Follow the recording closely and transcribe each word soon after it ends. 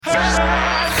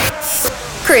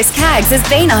Chris Caggs has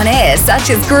been on air such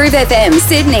as Groove FM,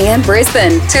 Sydney and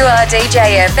Brisbane, 2R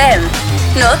DJ FM,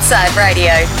 Northside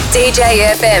Radio, DJ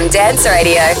FM Dance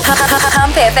Radio,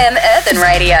 Hump FM Urban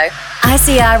Radio,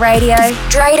 ICR Radio,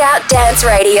 Drayed Out Dance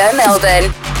Radio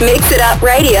Melbourne, Mix It Up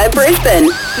Radio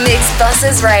Brisbane, Mixed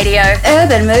Bosses Radio,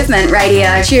 Urban Movement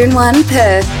Radio, Tune 1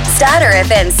 Perth, Starter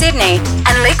FM Sydney,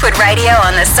 and Liquid Radio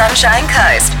on the Sunshine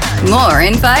Coast. More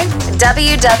info,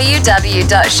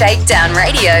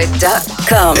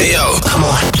 www.shakedownradio.com. Hey yo, come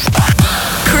on.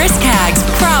 Chris Caggs,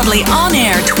 proudly on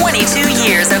air 22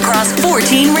 years across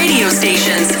 14 radio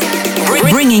stations,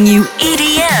 bringing you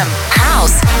EDM,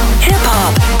 house,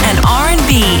 hip-hop, and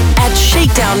R&B at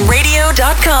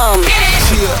ShakeDownRadio.com.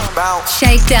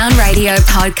 Shakedown Radio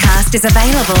podcast is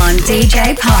available on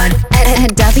DJ Pod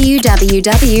at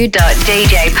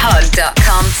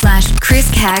www.djpod.com/Chris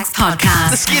Caggs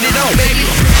podcast. Let's get it on, baby.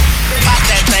 Pop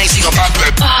that thing, she gon' pop that.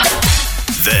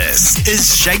 This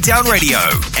is Shakedown Radio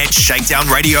at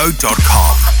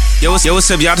ShakeDownRadio.com. Yo, what's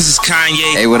up, y'all? This is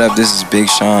Kanye. Hey, what up? This is Big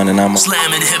Sean, and I'm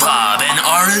Slamming hip-hop and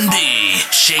R&B.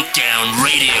 Shakedown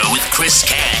Radio with Chris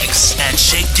Caggs at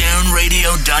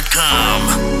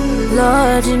ShakeDownRadio.com.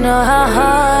 Lord, you know how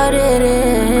hard it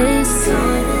is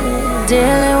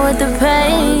dealing with the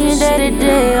pain day to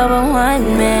day of a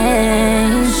one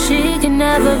man. She can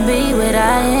never be what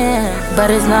I am, but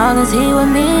as long as he with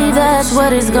me, that's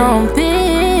what it's gonna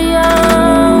be.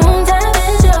 Oh,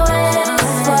 damage your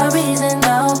ass for a reason,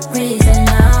 no reason,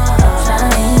 no.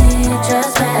 Trying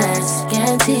just pass,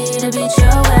 guaranteed to beat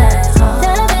your ass.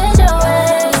 Damage your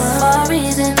ass for a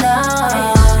reason, no.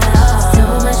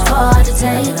 Too much for her to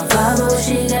take.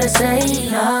 She gotta say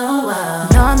no.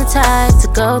 You know I'm the type to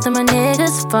go through my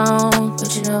nigga's phone,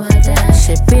 but you know how that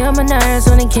shit be on my nerves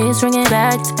when it keeps ringing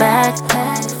back to back.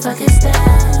 What the fuck is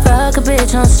that? Fuck a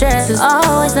bitch on stress is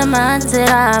always the mindset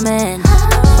I'm in.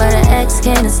 But an ex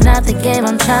game is not the game,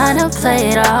 I'm trying to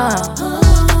play it all.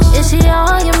 Is she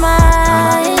on your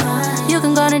mind? You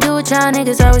can go and do what y'all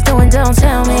niggas always doing, don't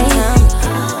tell me.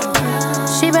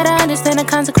 She better understand the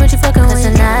consequence you fucking with. 'Cause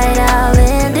tonight I'll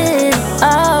end it.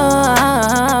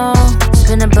 Oh,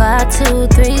 spin the block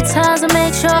 2-3 times to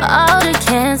make sure all the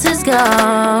cancer's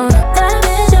gone. That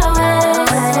bitch your ass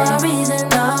for a reason,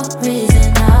 no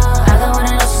reason, no. I got one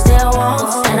of those she still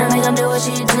wants, and I make them do what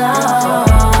she does.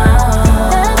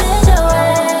 That bitch your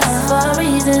ass for a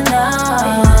reason, no.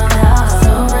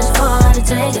 So much for her to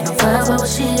take, and I'm fucked with what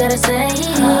she gotta say.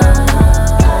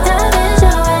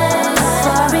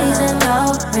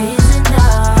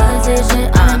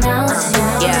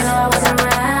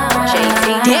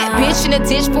 In a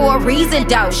dish for a reason,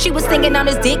 though. She was singing on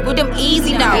his dick with them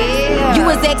easy notes. Yeah. You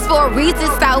was ex for a reason,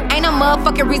 so ain't no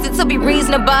motherfucking reason to be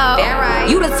reasonable. Right.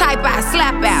 You the type I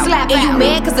slap out. And you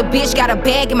mad cause a bitch got a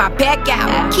bag in my back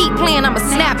out. Keep playing, I'ma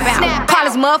snap out. Call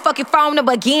his motherfucking phone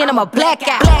number again, I'ma black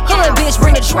out. Hood bitch,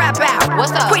 bring the trap out.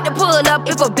 What's up? Quick to pull up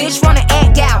if a bitch wanna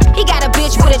act out. He got a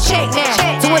bitch with a check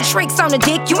now. Doing tricks on the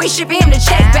dick, you ain't shipping him the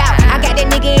check out. I got that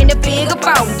nigga in the figure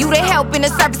four. You the help in the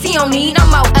service, he don't need no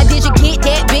more. Did you get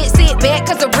that bitch? Sit back,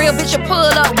 cause a real bitch will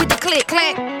pull up with the click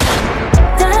clack.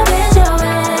 That bitch your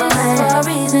ass for a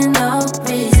reason, no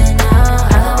reason, no. I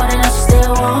got one of those she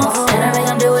still wants, and I make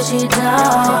them do what she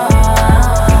does.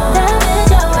 That bitch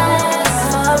your ass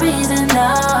for a reason, no.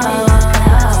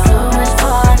 So much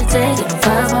for her to take, and I'm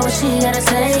fucked with what she gotta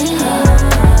say.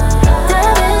 That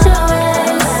bitch your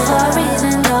ass for a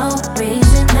reason, no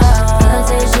reason, no. I'll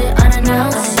take shit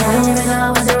unannounced, you don't even know I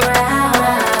was around.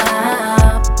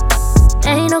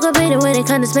 When it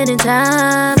comes to spending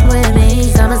time with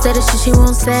me, I'ma say the shit she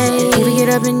won't say, even get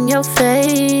up in your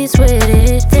face with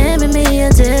it. Them and me are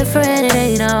different, it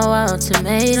ain't no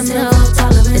ultimatum, no.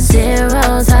 It's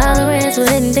zero tolerance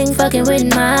with anything fucking with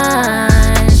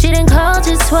mine. She done called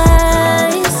you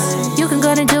twice. You can go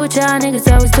and do what y'all niggas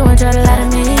always doing, try to lie to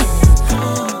me.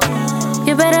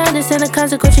 You better understand the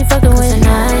consequence you fucking with.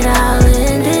 Tonight I'll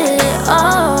end it,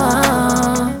 oh.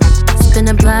 Spin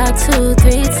the block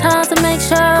 2-3 times to make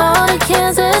sure all the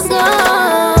cancer's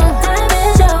gone. That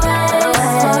bitch your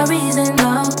ass for a reason,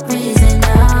 no reason,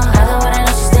 no. I got one of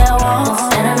those she still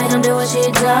wants, and I make them do what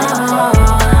she does.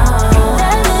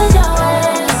 That bitch your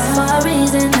ass for a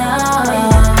reason, no.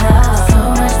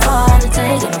 So much for her to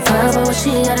take, and I'm fucked with what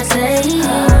she gotta say.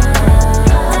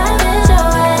 That bitch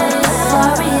your ass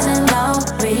for a reason, no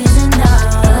reason, no.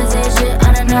 I'll take shit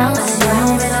unannounced, you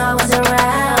don't even know I was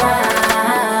around.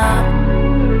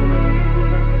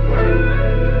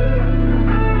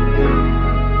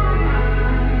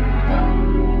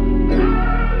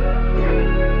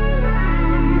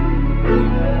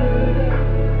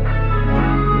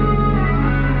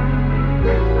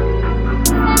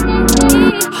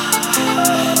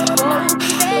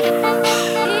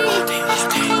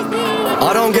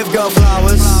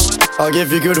 I'll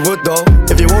give you good wood though.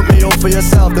 If you want me all for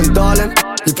yourself, then darling,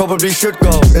 you probably should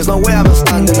go. There's no way I'ma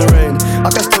stand in the rain.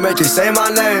 I can still make you say my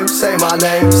name, say my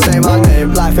name, say my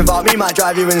name. Life without me might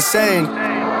drive you insane.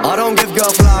 I don't give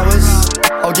girl flowers,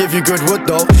 I'll give you good wood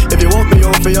though. If you want me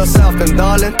all for yourself, then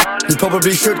darling, you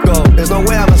probably should go. There's no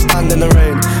way I'ma stand in the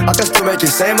rain. I can still make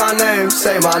you say my name,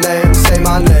 say my name, say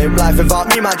my name. Life without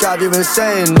me might drive you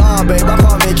insane. Nah babe, I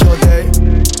can't make your day,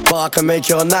 but I can make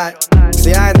your night.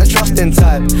 See, I ain't the trusting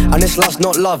type, and it's lust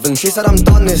not love. And she said I'm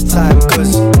done this time,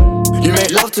 cause you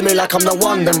make love to me like I'm the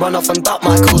one, then run off and duck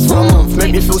my calls for a month.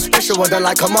 Make me feel special, well then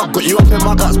like a mug. Got you up in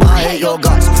my guts, but I hate your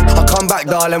guts. I'll come back,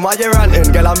 darling, why you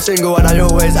ranting? Girl, I'm single and I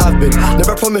always have been.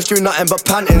 Never promised you nothing but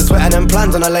panting, sweating and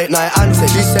plans on a late night antic.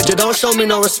 She said you don't show me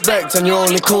no respect, and you're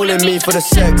only calling me for the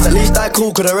sex. At least I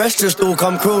call, cause the rest just all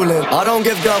come crawling. I don't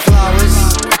give girl flowers,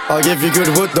 I'll give you good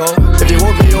wood though. If you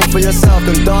want me all for yourself,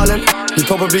 then darling, you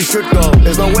probably should go.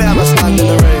 There's no way I'ma stand in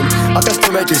the rain. I can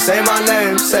still make you say my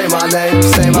name, say my name,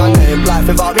 say my name. Life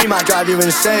without me might drive you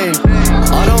insane.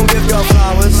 I don't give girl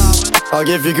flowers, I'll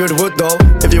give you good wood though.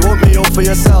 If you want me all for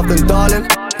yourself, then darling,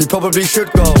 you probably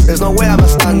should go. There's no way I'ma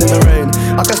stand in the rain.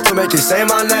 I can still make you say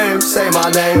my name, say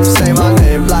my name, say my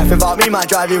name. Life without me might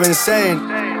drive you insane.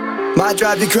 Might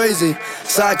drive you crazy,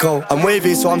 psycho. I'm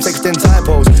wavy, so I'm texting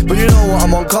typos. But you know what,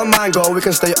 I'm on, come and go. We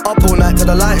can stay up all night till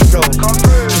the light show.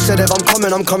 She said if I'm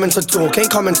coming to talk. Ain't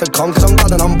coming to come, cause I'm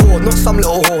done and I'm bored. Not some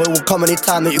little whore who will come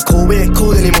anytime that you call. We ain't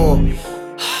cool anymore.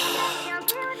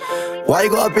 Why you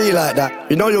gotta be like that?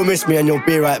 You know you'll miss me and you'll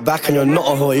be right back. And you're not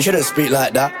a whore, you shouldn't speak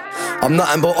like that. I'm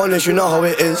nothing but honest, you know how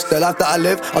it is. The life that I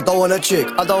live, I don't want a chick,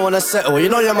 I don't want to settle. You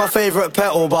know you're my favourite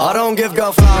petal, but I don't give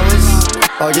girl flowers,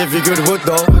 I'll give you good wood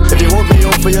though. If you want me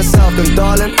all for yourself, then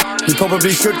darling, you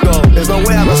probably should go. There's no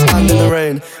way I'ma stand in the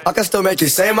rain. I can still make you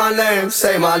say my name,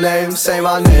 say my name, say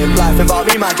my name. Life without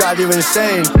me might drive you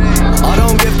insane. I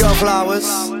don't give girl flowers,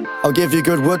 I'll give you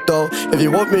good wood though. If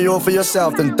you want me all for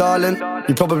yourself, then darling,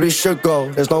 you probably should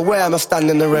go. There's no way I'ma stand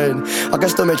in the rain. I can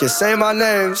still make you say my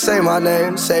name, say my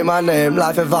name, say my name.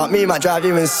 Life without me might drive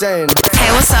you insane.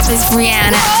 Hey, what's up? It's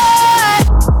Rihanna.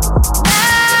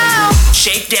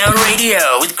 Shakedown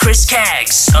Radio with Chris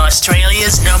Caggs,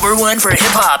 Australia's #1 for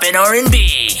hip-hop and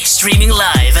R&B. Streaming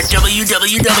live at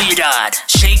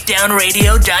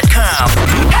www.shakedownradio.com.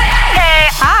 Hey,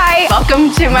 hi.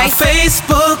 Welcome to my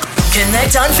Facebook.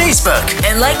 Connect on Facebook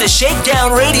and like the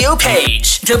Shakedown Radio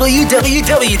page.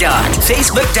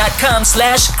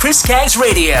 www.facebook.com/Chris Caggs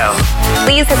Radio.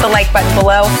 Please hit the like button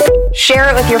below. Share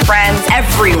it with your friends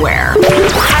everywhere.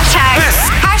 Hashtag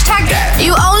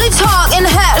you only talk in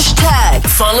hashtag.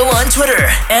 Follow on Twitter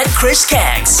at Chris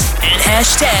Caggs and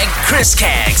hashtag Chris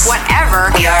Caggs.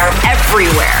 whatever. We are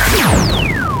everywhere.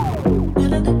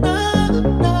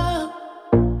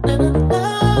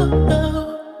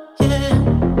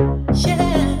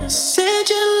 Said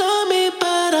you love me,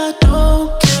 but I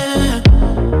don't care.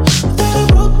 That I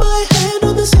broke my hand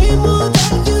on the same one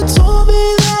that you told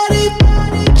me that it.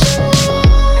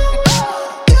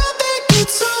 You think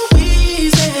it's so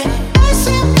easy,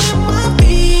 messing with my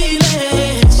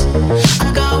feelings. I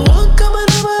got one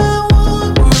coming over and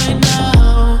one right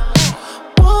now.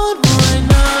 One right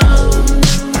now.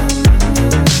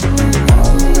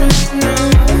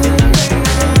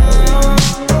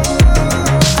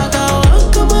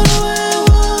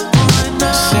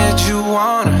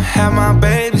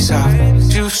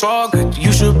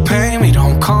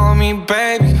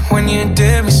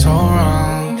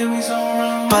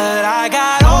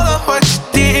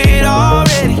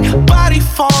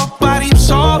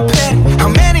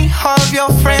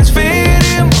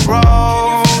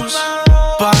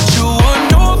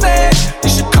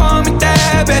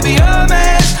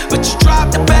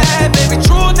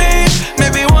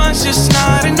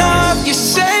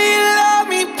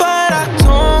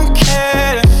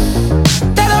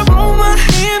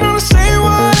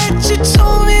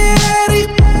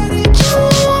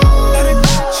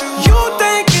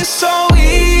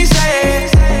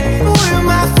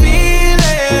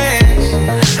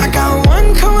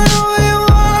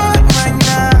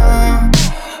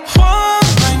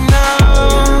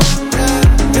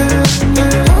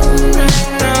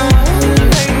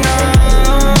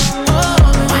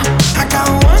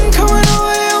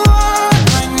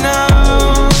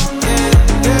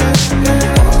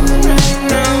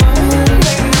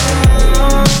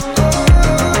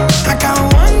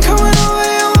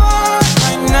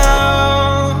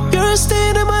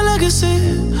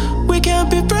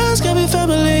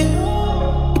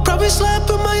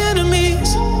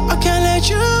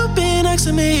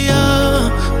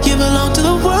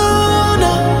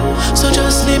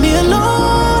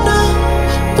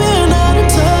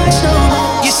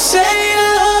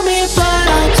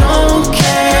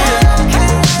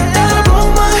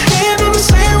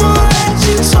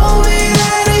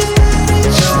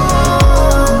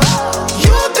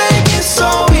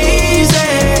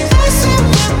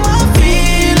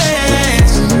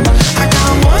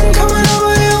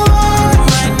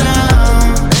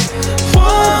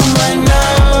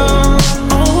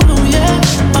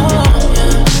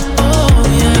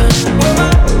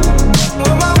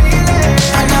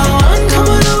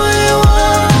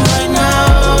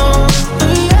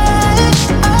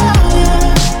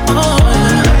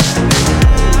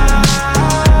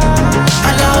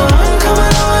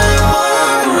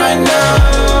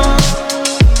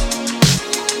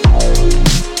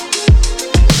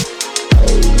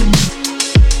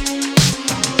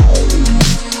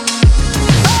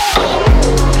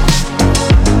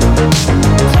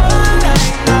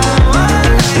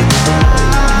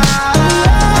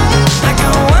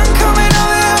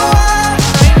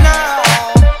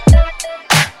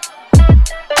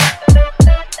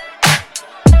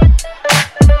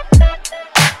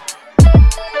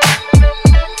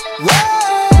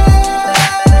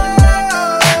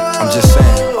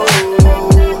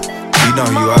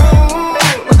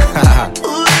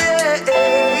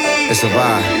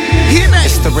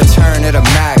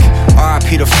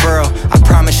 world. I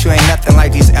promise you ain't nothing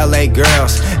like these LA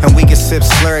girls. And we can sip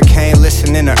Slurricane,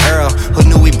 listening to Earl. Who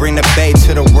knew we bring the bay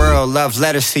to the world? Love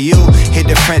letters to you hit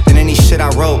different than any shit I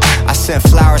wrote. I sent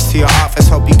flowers to your office,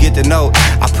 hope you get the note.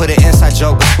 I put an inside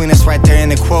joke between us right there in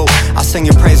the quote. I'll sing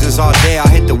your praises all day, I'll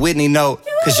hit the Whitney note.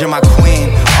 Cause you're my queen,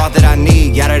 all that I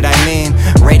need, yada that I mean.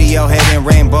 Radiohead and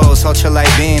rainbows, ultralight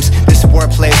beams. This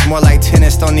sport plays more like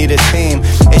tennis, don't need a team.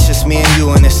 It's just me and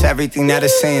you and it's everything that it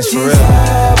seems, for real.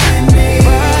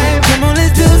 Come on,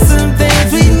 let's do some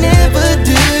things we never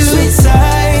do. Switch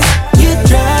sides, you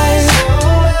drive.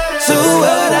 So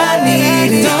what I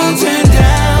need, don't turn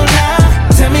down now.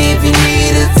 Tell me if you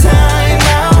need a time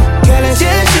out. Girl, it's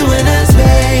just you and us,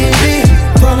 baby.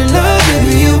 Fall in love,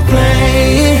 baby, you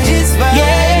play.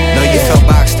 Yeah. Know you felt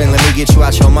boxed in, let me get you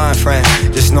out your mind, friend.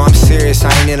 Just know I'm serious,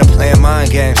 I ain't into playing mind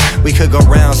games. We could go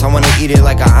rounds, I wanna eat it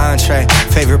like an entree.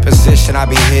 Favorite position, I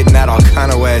be hitting that all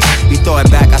kind of ways. You throw it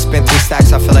back, I spent 3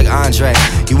 stacks, I feel like Andre.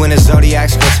 You in the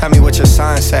Zodiacs, go tell me what your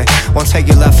sign say. Won't take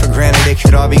your love for granted, it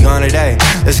could all be gone today.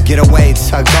 Let's get away,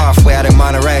 tucked off, way out in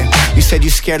Monterey. You said you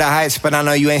scared of heights, but I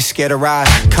know you ain't scared to ride.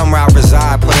 Come ride,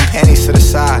 reside, putting panties to the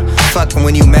side. Fucking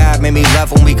when you mad, made me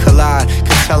love when we collide.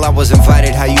 Could tell I was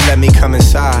invited, how you let me come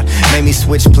inside. Made me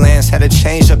switch plans, had to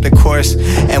change up the course.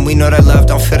 And we know that love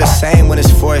don't feel the same when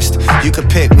it's forced. You could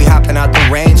pick, we hopping out the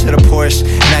range of the Porsche.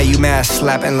 Now you mad,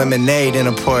 slapping lemonade in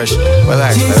a Porsche.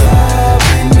 Relax,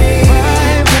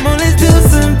 Come on, let's do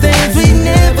some things we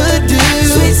never do.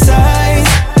 Switch sides,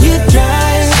 you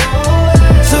drive.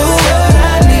 So what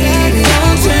I need,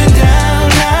 don't turn down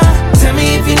now. Tell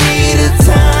me if you need a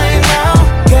time out.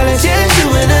 Girl, it's just you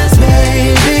and us,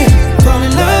 baby. Fall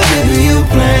in love, baby, you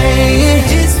play.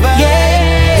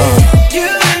 Yeah, you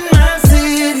in my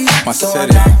city. My so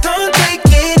city. Don't take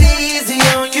it easy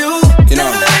on you. You know.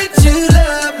 Never let you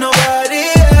love nobody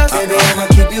else. Baby, I'ma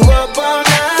keep you up all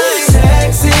night.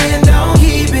 Sexy and don't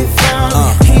keep it from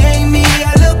me. He ain't me,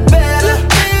 I look better.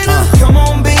 Come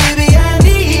on, baby, I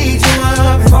need you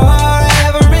up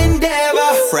forever and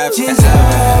ever. Just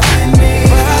love with me.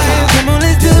 Come on,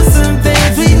 let's do some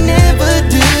things we never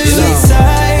do. Switch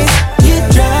sides, you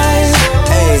drive.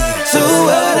 So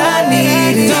what I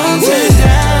need, don't turn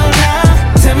down now.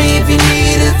 Tell me if you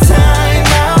need a time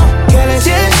out. Girl, it's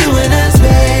just you and us,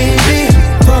 baby.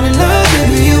 Fall in love,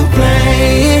 baby, you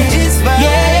play.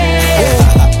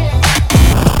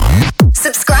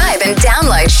 Subscribe and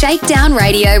download Shakedown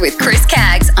Radio with Chris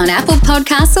Caggs on Apple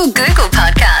Podcasts or Google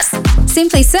Podcasts.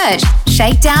 Simply search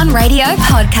Shakedown Radio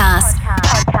Podcast.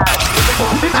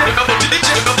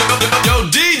 Yo,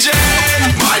 DJ!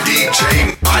 My DJ.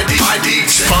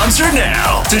 Sponsor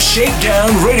now to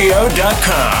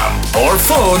ShakeDownRadio.com or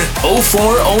phone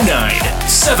 0409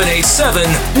 787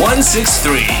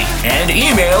 163 and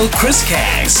email Chris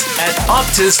Caggs at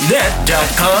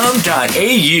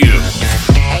optusnet.com.au.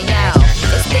 Hey now,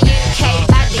 it's the UK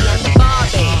Abby and the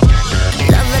Barbie.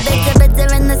 Love a bitter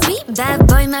and the sweet. Bad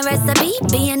boy, my recipe.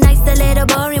 Being nice, a little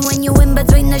boring when you in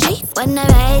between the sheets. When I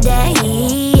ride that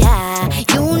heat,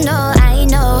 you know I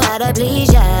know how to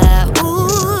please ya. Ooh,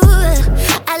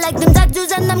 I like them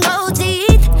tattoos and them gold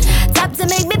teeth. Tap to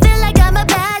make me feel like I'm a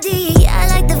baddie. I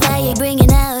like the fire you're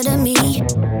bringing out of me.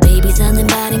 Baby, something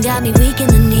bad and got me weak in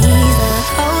the knees.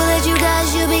 Oh, that you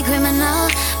guys, you be criminal.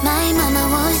 My mama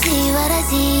won't see what I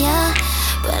see, yeah.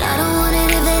 But I don't want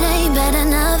it if it ain't bad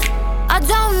enough. I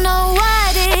don't know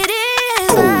what it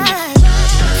is.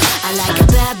 I like a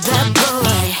bad, bad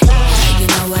boy. You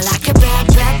know I like a bad,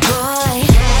 bad boy.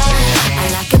 I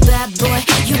like a bad boy.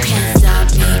 You can't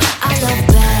stop me. I love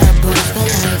bad boys for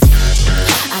life.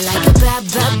 I like a bad,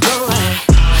 bad boy.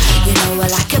 You know I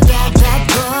like a bad, bad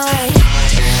boy.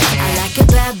 I like a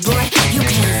bad boy. You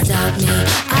can't stop me.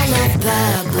 I love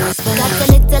bad boys for life. Got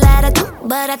a little attitude,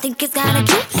 but I think it's kinda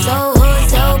cute. So hood,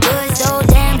 so good, so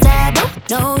damn taboo.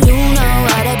 No, you know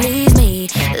how to please me.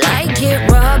 Like it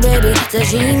raw, baby,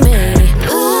 sashimi.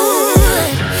 Ooh,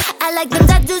 I like them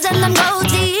tattoos and them gold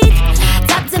teeth.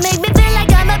 Top to make me feel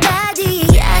like I'm a baddie.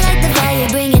 I like the fire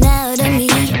bringing out of me.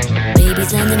 Baby,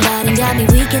 something bad and got me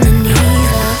weak in the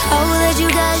knees. Oh, that you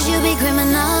guys, you be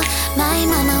criminal. My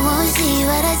mama won't see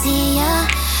what I see, yeah.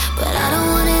 But I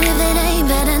don't want it if it ain't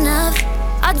bad enough.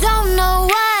 I don't know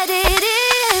what it is.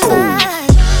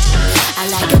 I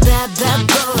like a bad, bad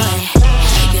boy.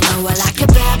 You know I like a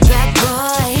bad, bad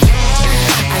boy.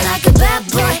 I like a bad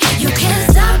boy. You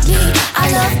can't stop me. I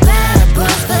love bad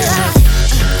boys for life.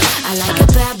 I like a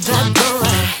bad, bad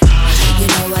boy. You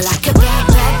know I like a bad,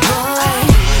 bad boy.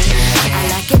 I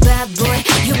like a bad boy.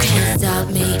 You can't stop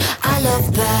me. I love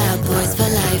bad boys for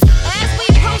life. As we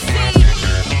proceed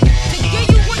to give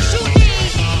you what you need.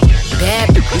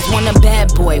 Bad boys want a bad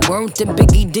boy. Word to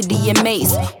Biggie, Diddy, and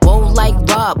Mace. Bold like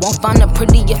Rob, won't find a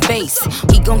prettier face.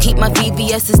 He gon' keep my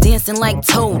VVS's dancing like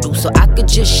Toadle, so I could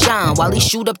just shine while he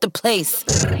shoot up the place.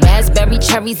 Raspberry,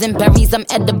 cherries, and berries, I'm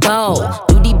edible.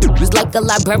 Duty bitches like a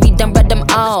library, done read them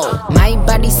all. My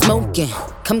body smoking,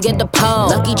 come get a pole.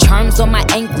 Lucky charms on my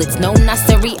anklets, no, not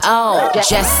cereal.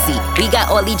 Jessie, we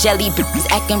got all these jelly bitches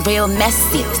acting real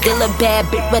messy. Still a bad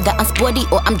bitch, whether I'm sporty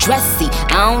or I'm dressy.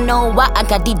 I don't know why I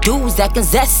got these dudes acting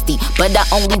zesty, but I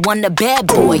only want a bad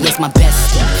boy as my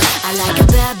bestie. I like a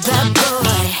bad, bad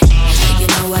boy. You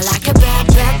know I like a bad,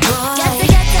 bad boy.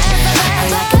 I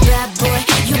like a bad boy,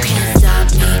 you can't stop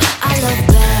me. I love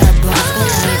bad boys for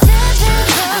life.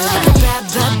 I like a bad,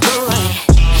 bad boy.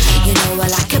 You know I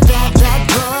like a bad, bad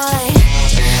boy.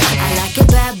 I like a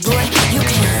bad boy, you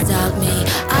can't stop me.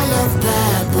 I love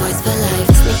bad boys for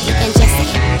life. Slicky and Jesse,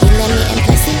 he let me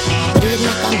impress him, but he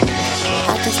didn't come.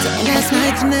 I just didn't impress Last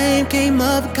night your name came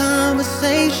up in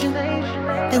conversation.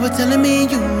 They were telling me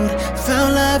you'd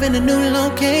found love in a new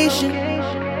location.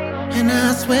 And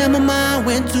I swear my mind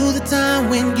went to the time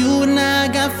when you and I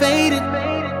got faded.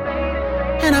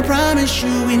 And I promise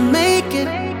you we'd make it.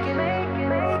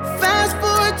 Fast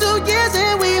forward 2 years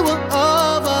and we were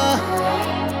over.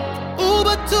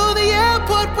 Uber to the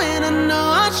airport when I know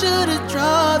I should've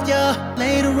drove ya.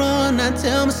 Later on I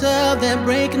tell myself that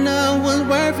breaking up was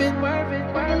worth it.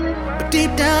 But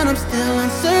deep down I'm still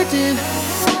uncertain.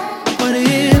 What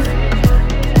if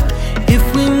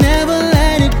we never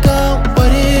let it go?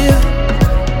 What if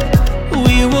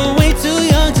we were way too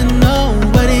young to know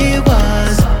what it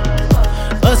was?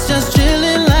 Us just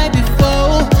chilling like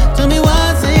before. Tell me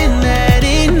wasn't that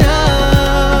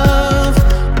enough?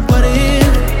 What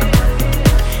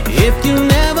if you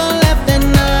never left that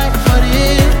night? What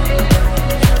if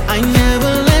I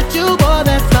never let you board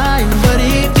that flight? What if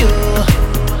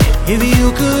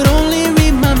you could only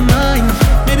read my mind?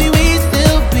 Maybe we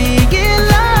still be in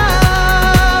love.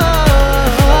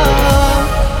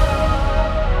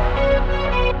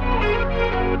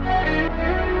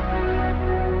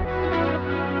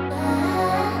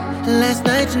 Last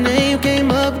night your name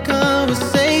came up in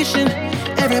conversation.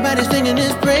 Everybody's singing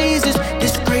his praises.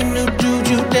 This great new dude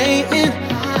you dating.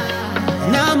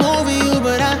 Now I'm over you,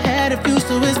 but I had a few,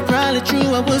 so it's probably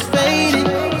true I was fading.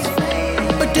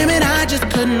 But damn it, I just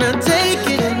could not take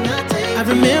it. I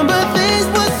remember things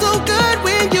were so good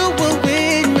when you were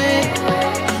with me.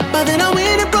 But then I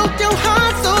went and broke your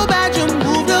heart so bad you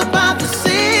moved up out the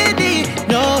city.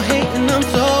 No hating, I'm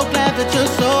so glad that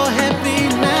you're so happy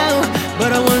now.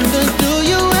 But I wonder, do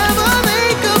you ever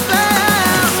think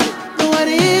about what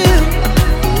if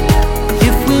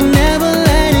we never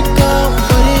let it go?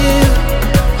 What if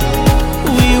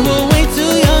we were way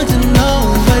too young to know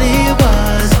what it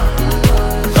was?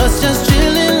 Us just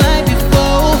chilling like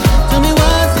before. Tell me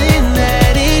wasn't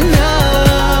that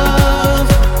enough?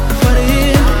 What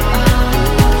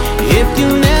if you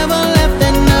never left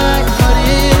that night? What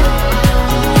if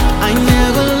I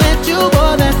never let you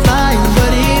board that flight?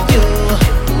 What if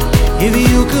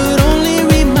you could only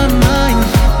read my mind?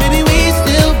 Maybe we'd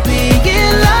still be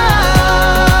in love.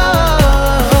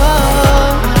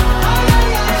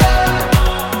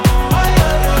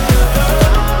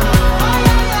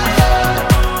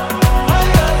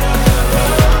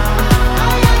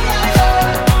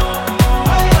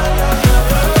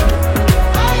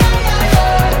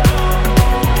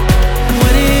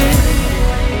 What if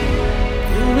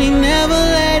we never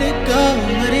let it go?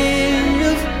 What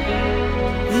if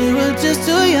we were just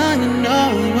too young to know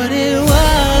what it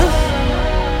was?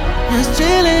 Just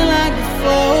chilling like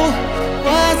before.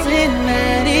 Wasn't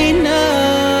that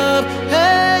enough?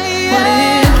 Hey, what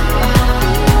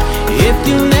if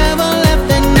you never left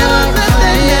that night?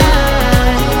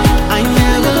 I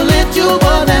never let you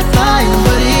board that flight.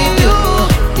 What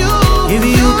if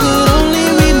you could only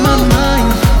read my mind?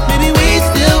 Maybe we'd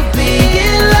still be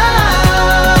in love.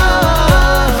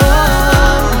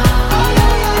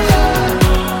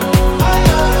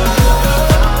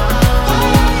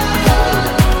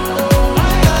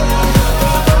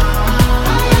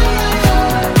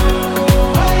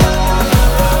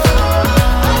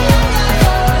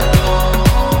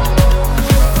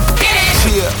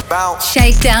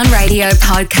 Shakedown Radio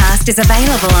podcast is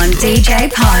available on DJ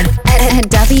Pod at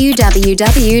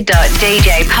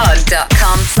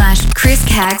www.djpod.com/Chris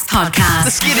Caggs Podcast.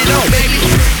 Let's get it on, baby.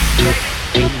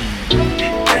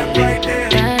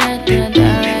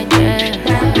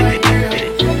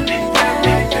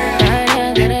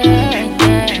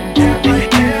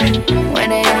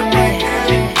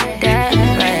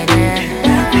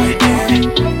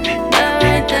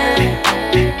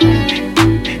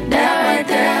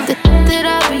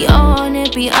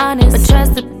 Be honest, but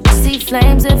trust the see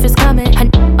flames if it's coming.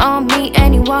 on me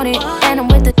and you want it. And I'm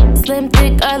with the slim,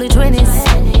 thick, early 20s.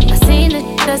 I seen the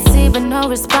I see, but no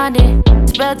responding.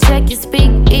 Spell check, you speak,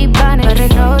 Ebonic. But I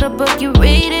know the book you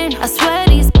reading. I swear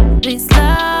these be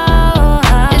slow.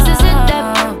 Is this it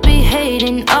that be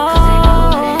hating?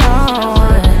 Oh,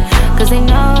 cause they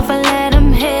know if I let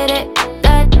them hit it,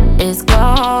 that is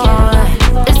gone.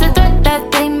 It's the threat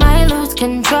that they might lose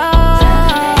control.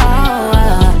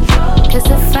 Cause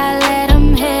if I let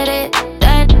them hit it,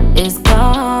 that is gone.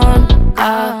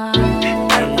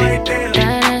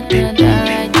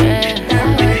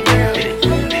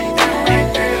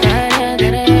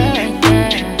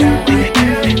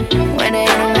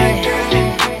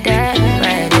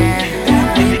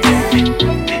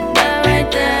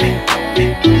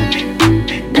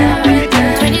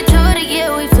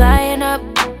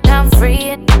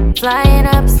 Flying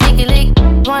up, sneaky leak,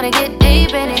 wanna get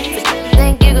deep in it.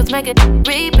 Then giggles make it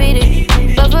repeat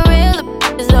it. But for real, the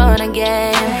is on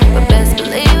again. But best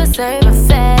believe it's serve a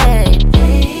fade.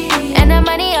 And the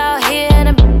money out here and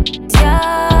the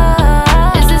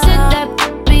yeah. Is this it that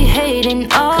be hating?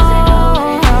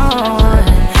 Oh,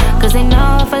 cause they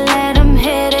know if I let them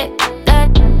hit it,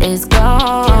 that is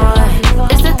gone.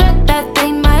 It's the threat that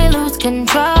they might lose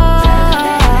control.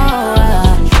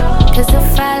 Cause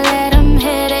if I let them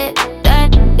hit it,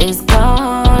 that is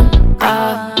gone.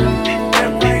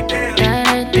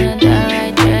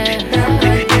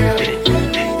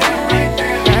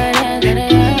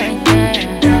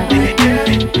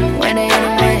 When they hit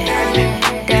away,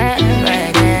 that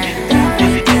right there. That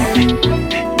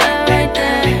right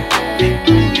there.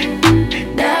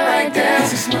 That right there.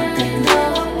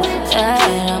 That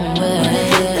I'm with.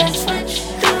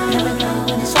 Never know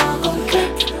when it's all gon'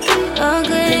 click.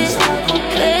 Ugly.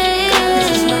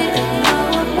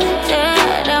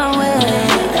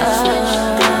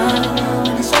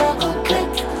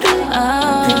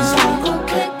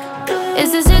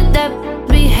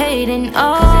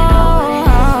 Oh,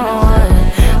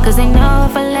 cause they know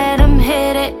if I let them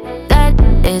hit it, that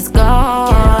is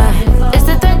gone. It's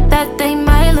the threat that they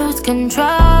might lose control.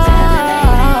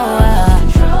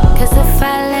 Cause if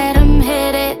I let them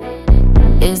hit it,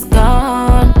 it's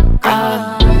gone.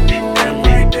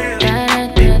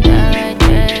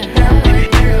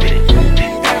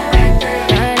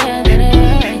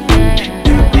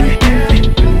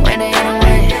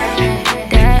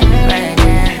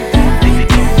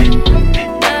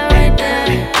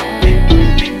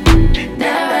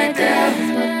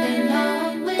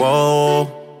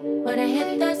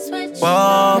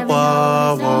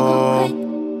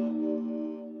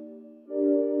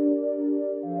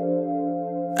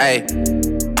 Ay,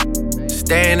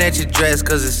 staring at your dress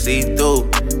cause it's see-through.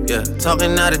 Yeah,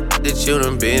 talking all the that you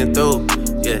done been through.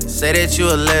 Yeah, say that you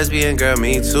a lesbian, girl,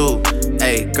 me too.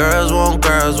 Ay, girls want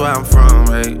girls where I'm from.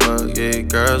 Hey, well, yeah,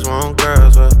 girls want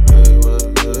girls where, hey, well,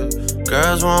 yeah.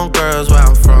 Girls want girls where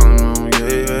I'm from.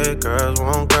 Yeah, yeah, girls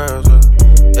want girls where,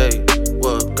 hey,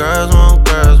 well, girls want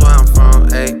girls where I'm from.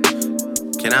 Hey,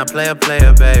 can I play a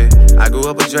player, babe? I grew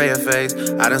up with Drea face.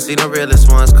 I done seen the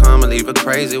realest ones come and leave a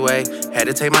crazy way. Had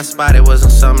to take my spot, it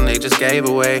wasn't something they just gave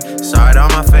away. Sorry to all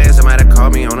my fans that might have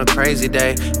called me on a crazy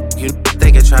day. You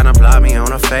thinking tryna block me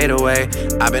on a fadeaway.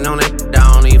 I've been on it,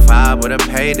 I don't need vibe with a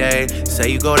payday. Say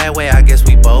you go that way, I guess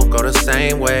we both go the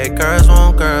same way. Girls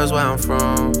want girls where I'm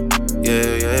from.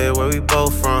 Yeah, yeah, where we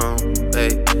both from.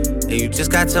 Hey, and you just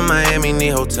got to Miami, need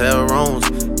hotel rooms.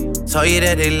 Told you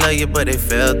that they love you, but they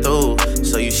fell through.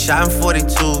 So you shot in 42,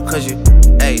 cause you,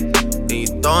 ayy. Then you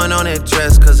throwing on that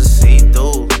dress, cause it's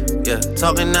see-through. Yeah,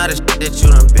 talking all the shit that you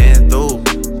done been through.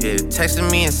 Yeah, texting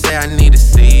me and say I need to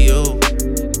see you.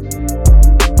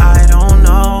 I don't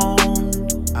know.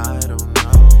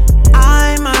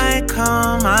 I might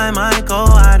come, I might go,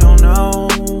 I don't know.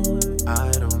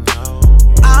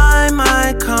 I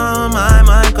might come, I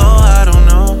might go, I don't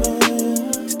know.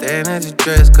 Staring at your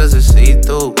dress, cause it's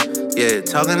see-through. Yeah,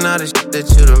 talking all the shit that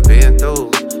you done been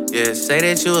through. Yeah, say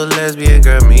that you a lesbian,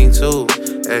 girl, me too.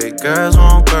 Hey, girls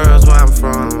want girls where I'm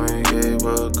from. Yeah,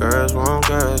 well, girls want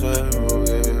girls where, oh,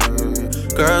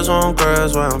 yeah. Girls want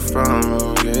girls where I'm from.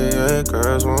 Oh, yeah,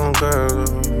 girls want girls.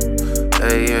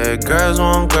 Hey, yeah, girls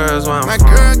want girls where I'm from.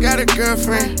 My girl got a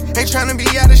girlfriend. Ain't tryna be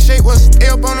out of shape. What's stay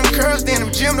up on them curls? Then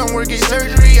the gym don't work, get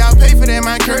surgery. I'll pay for that,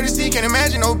 my courtesy. Can't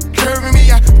imagine no curving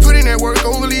me. I put in that work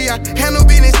overly. I handle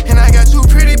business, and I got two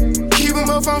pretty. Keep them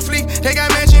up on fleek. They got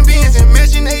matching beans and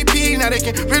matching AP. Now they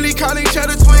can really call each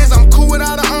other twins. I'm cool with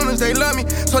all the owners, they love me.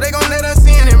 So they gon' let us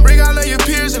in and bring all of your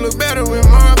peers. It look better with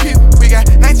more people. We got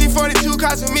 1942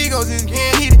 Casamigos, it's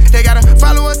getting heated. They gotta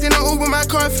follow us in the Uber, my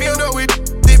car filled up with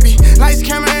dippy. Lights,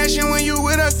 camera, action when you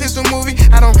with us, it's a movie.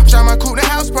 I don't try my coupe to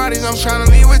house parties, I'm tryna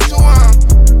leave with two of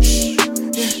them.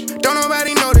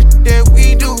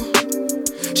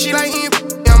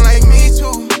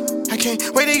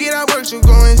 to get out work to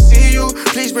go and see you.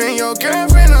 Please bring your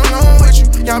girlfriend along with you.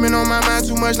 Y'all been on my mind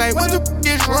too much, like what the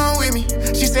is wrong with me?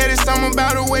 She said it's something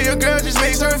about the way a girl just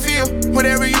makes her feel.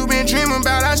 Whatever you been dreaming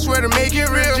about, I swear to make it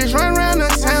real. Just run around the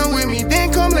town with me,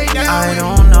 then come lay down I with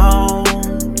don't know.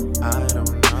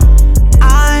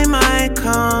 I might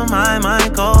come, I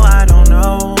might go, I don't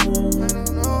know.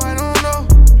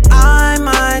 I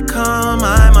might come,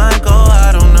 I might go,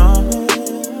 I don't know.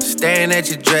 Staring at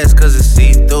your dress cause it's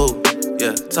see-through.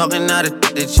 Yeah, talking all the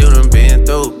that you done been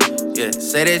through. Yeah,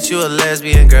 say that you a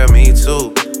lesbian, girl, me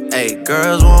too. Hey,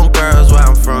 girls want girls where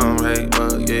I'm from. Hey,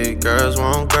 well, yeah, girls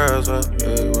want girls where,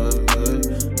 yeah, well,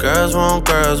 yeah. Girls want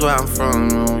girls where I'm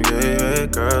from. Oh, yeah, yeah,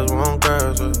 girls want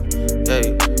girls where,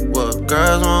 hey, well,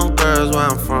 girls want girls where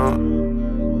I'm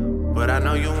from. But I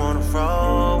know you wanna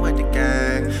roll with the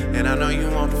gang, and I know you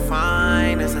want the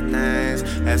finest of things.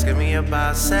 Asking me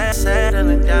about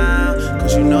settling down,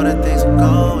 cause you know that things are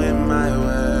going my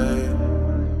way.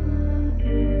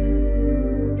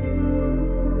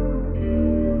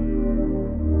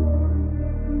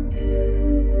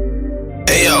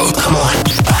 Ayo, come on.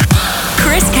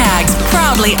 Chris Caggs,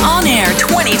 proudly on air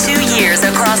 22 years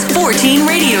across 14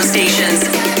 radio stations.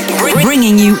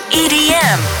 Bringing you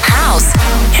EDM, house,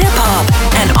 hip-hop,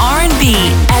 and RnB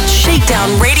at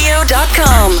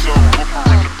ShakeDownRadio.com.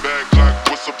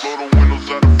 What's up, blow the windows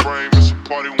out the frame? It's a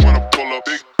party when I pull up.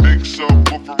 Big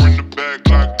subwoofer in the back,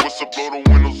 like what's up, blow the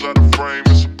windows out the frame?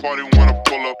 It's a party when I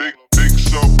pull up. Big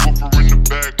subwoofer in the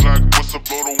back, like what's up,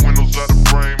 blow the windows out the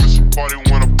frame? It's a party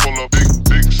when I pull up.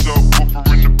 Big subwoofer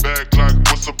in the back, like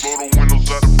what's up, blow the windows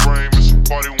out the frame? It's a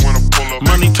party when I pull up.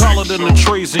 Money taller than the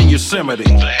trees in Yosemite. The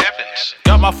heavens.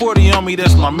 Got my 40 on me,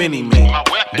 that's my mini-me.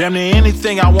 Damn near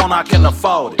anything I want, I can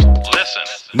afford it. Listen.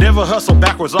 Never hustle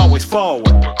backwards, always forward.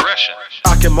 Progression.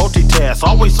 I can multitask,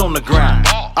 always on the grind.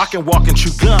 I can walk and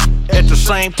chew gum at the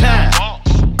same time.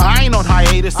 I ain't on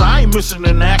hiatus, I ain't missing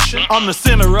in action. I'm the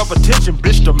center of attention,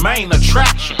 bitch, the main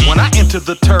attraction. When I enter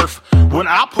the turf, when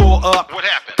I pull up, what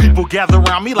happened? People gather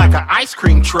around me like an ice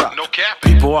cream truck. No cap.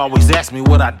 People always ask me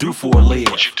what I do for a live.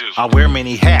 What you do? I wear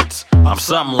many hats, I'm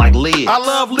something like Liz. I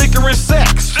love liquor and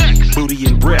sex. Booty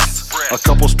and breasts. A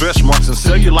couple stretch marks and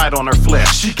cellulite on her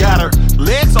flesh. She got her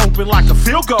legs open like a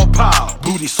field goal pile.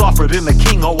 Booty softer than the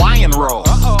King Hawaiian roll.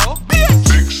 Bitch.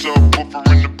 Big subwoofer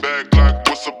in the back, like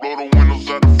what's up, blow the windows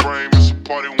out the frame? It's a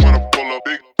party when I pull up.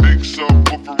 Big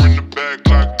subwoofer in the back,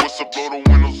 like what's up, blow the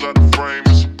windows out the frame?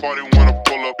 It's a party when I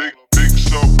pull up. Big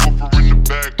subwoofer in the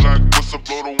back, like what's up,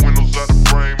 blow the windows out the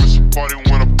frame? It's a party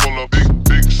when I pull up.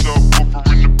 Big subwoofer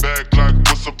in the back, like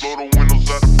what's up, blow the windows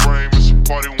out the frame? It's a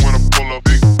party when I pull up.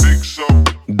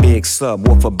 Big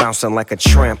subwoofer bouncing like a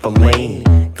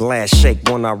trampoline. Glass shake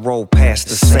when I roll past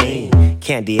the scene.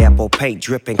 Candy apple paint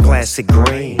dripping classic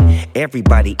green.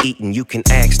 Everybody eating, you can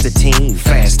ask the team.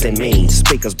 Fast and mean,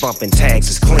 speakers bumping, tags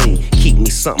is clean. Keep me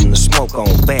something to smoke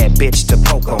on, bad bitch to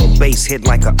poke on. Bass hit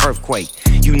like an earthquake.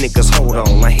 You niggas hold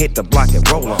on, I hit the block and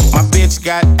roll on. My bitch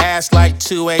got ass like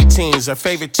 218s. Her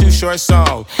favorite Too Short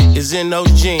song is In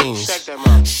Those Jeans.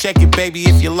 Shake it, baby,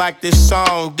 if you like this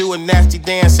song. Do a nasty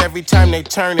dance every time they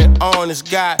turn it on. It's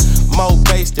got more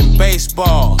bass than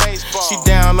baseball. She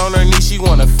down on her knees, she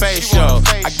want a facial.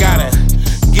 I gotta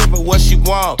give her what she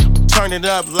want. Turn it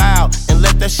up loud and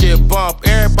let that shit bump.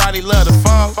 Everybody love the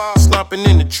funk. Slumping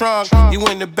in the trunk. You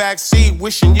in the back seat,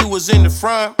 wishing you was in the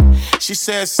front. She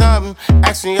said something,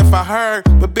 asked me if I heard,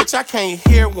 but bitch, I can't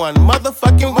hear one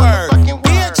motherfucking word.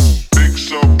 Bitch. Big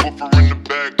subwoofer in the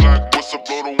back, like what's up,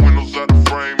 blow the windows out the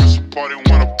frame? It's a party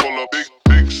when I pull up.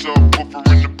 Big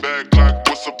subwoofer in the back, like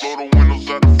what's up, blow the windows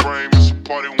out the frame? It's a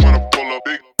party when I pull up.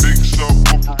 Big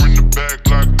subwoofer in the back,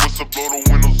 like what's up, blow the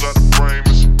windows out the frame?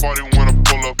 It's a party when I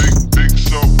pull up. Big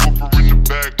subwoofer in the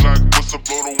back, like what's up,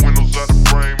 blow the windows out the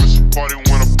frame? It's a party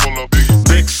when I pull up.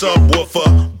 Big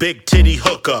subwoofer, big titty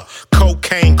hooker,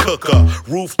 cocaine cooker,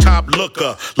 rooftop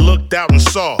looker, looked out and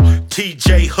saw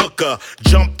TJ Hooker,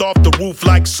 jumped off the roof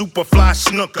like Superfly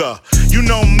Snooker. You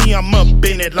know me, I'm up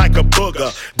in it like a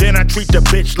booger. Then I treat the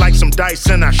bitch like some dice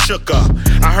and I shook her.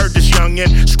 I heard this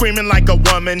youngin' screaming like a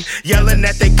woman, yelling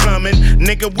that they coming.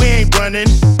 Nigga, we ain't running.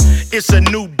 It's a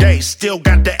new day, still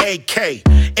got the AK.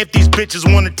 If these bitches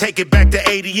wanna take it back to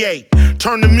 88,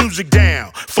 turn the music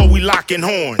down before we lockin'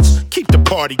 horns. Keep the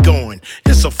party going,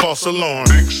 it's a false alarm.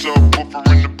 Big subwoofer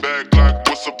in the back, like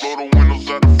what's up, blow the windows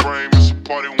out the frame? It's a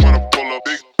party when I pull up.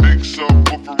 Big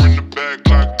subwoofer in the back,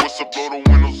 like what's up, blow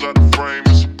the windows out the frame?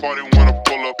 It's a party when I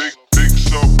pull up. Big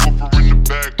subwoofer in the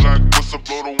back, like what's up,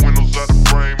 blow the windows out the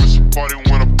frame? It's a party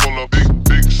when I pull up.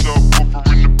 Big subwoofer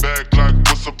in the back, like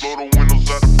what's up, blow the windows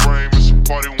out the frame? It's a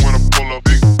party when I pull up.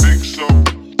 Big sub.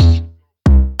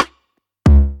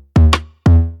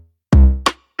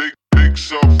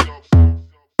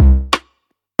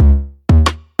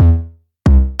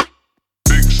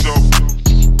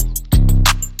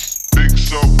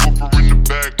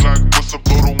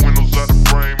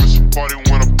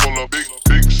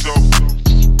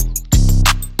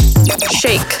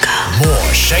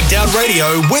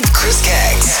 Radio with Chris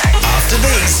Caggs. After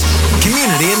these,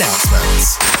 community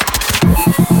announcements.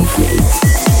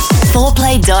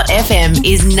 Foreplay.fm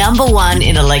is #1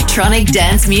 in electronic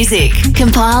dance music.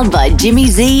 Compiled by Jimmy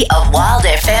Z of Wild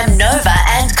FM, Nova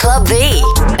and Club V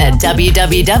at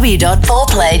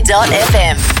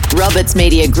www.foreplay.fm. Roberts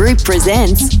Media Group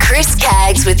presents Chris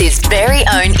Caggs with his very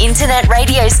own internet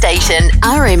radio station,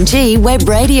 RMG Web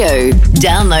Radio.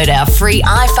 Download our free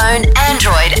iPhone,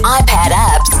 Android, iPad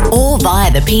apps or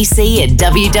via the PC at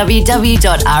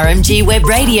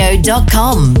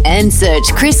www.rmgwebradio.com and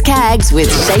search Chris Caggs with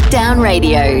ShakeDown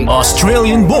Radio.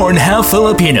 Australian-born, half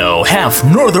Filipino, half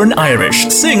Northern Irish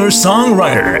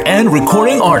singer-songwriter and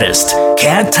recording artist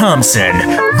Kat Thompson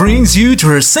brings you to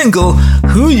her single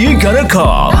 "Who You Gonna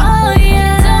Call." Oh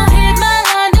yeah, don't hit my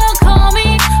line, don't call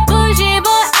me bougie,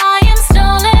 boy, I am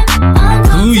stolen.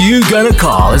 Who You Gonna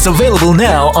Call is available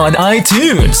now on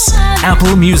iTunes,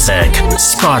 Apple Music,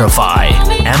 Spotify,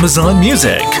 Amazon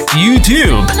Music,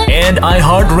 YouTube, and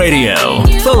iHeartRadio.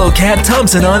 Follow Kat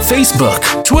Thompson on Facebook,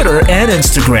 Twitter, and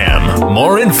Instagram.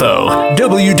 More info,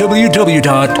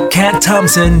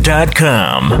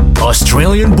 www.katthompson.com.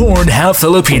 Australian-born, half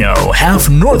Filipino, half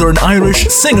Northern Irish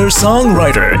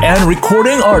singer-songwriter and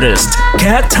recording artist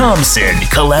Kat Thompson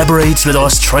collaborates with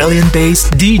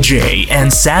Australian-based DJ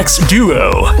and sax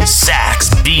duo Sax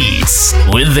Beats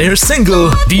with their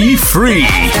single "Be Free."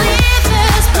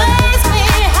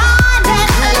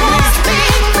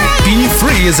 Be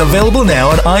Free is available now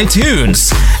on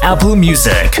iTunes, Apple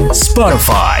Music,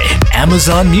 Spotify,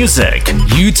 Amazon Music,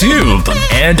 YouTube,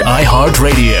 and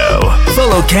iHeartRadio.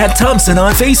 Follow Kat Thompson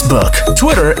on Facebook,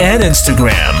 Twitter, and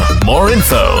Instagram. More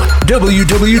info,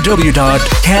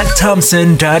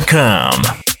 www.katthompson.com.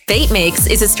 Beatmix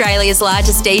is Australia's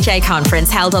largest DJ conference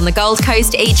held on the Gold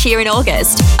Coast each year in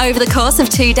August. Over the course of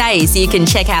 2 days, you can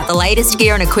check out the latest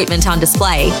gear and equipment on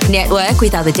display, network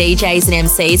with other DJs and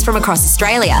MCs from across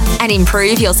Australia, and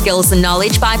improve your skills and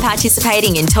knowledge by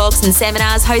participating in talks and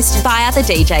seminars hosted by other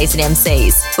DJs and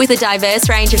MCs. With a diverse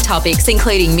range of topics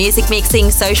including music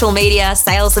mixing, social media,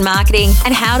 sales and marketing,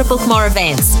 and how to book more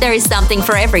events, there is something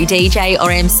for every DJ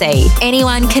or MC.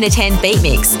 Anyone can attend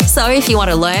Beatmix, so if you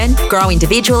want to learn, grow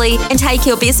individually, and take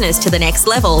your business to the next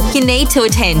level, you need to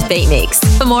attend Beatmix.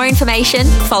 For more information,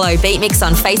 follow Beatmix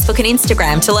on Facebook and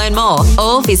Instagram to learn more,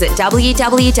 or visit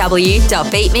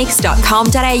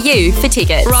www.beatmix.com.au for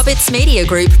tickets. Roberts Media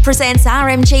Group presents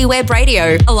RMG Web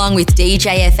Radio, along with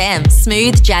DJ FM,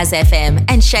 Smooth Jazz FM,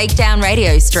 and Shakedown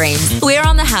radio streams. We're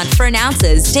on the hunt for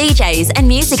announcers, DJs, and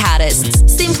music artists.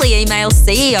 Simply email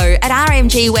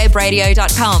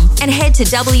ceo@rmgwebradio.com and head to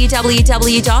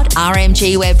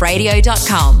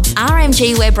www.rmgwebradio.com.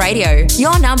 RMG Web Radio,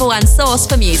 your #1 source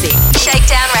for music.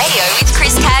 Shakedown Radio with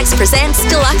Chris Caggs presents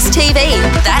Deluxe TV.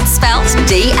 That's spelt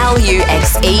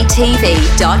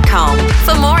DLUXETV.com.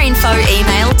 For more info,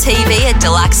 email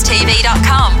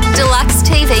tv@deluxetv.com.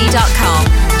 Deluxetv.com,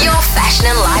 your fashion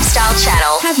and lifestyle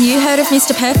channel. Have you heard of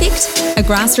Mr. Perfect? A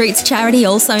grassroots charity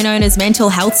also known as Mental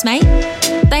Health's Mate?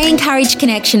 They encourage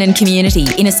connection and community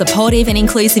in a supportive and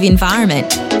inclusive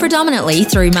environment, predominantly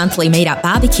through monthly meet-up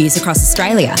barbecues across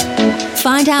Australia.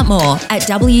 Find out more at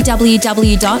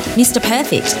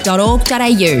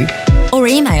www.mrperfect.org.au or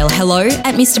email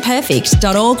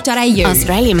hello@mrperfect.org.au.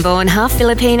 Australian-born, half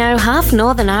Filipino, half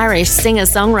Northern Irish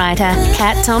singer-songwriter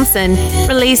Kat Thompson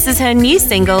releases her new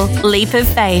single, Leap of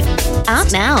Faith,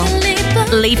 out now.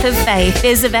 Leap of Faith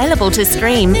is available to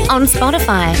stream on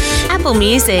Spotify, Apple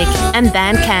Music, and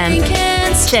Bandcamp.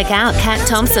 Check out Kat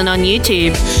Thompson on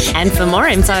YouTube. And for more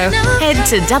info, head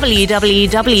to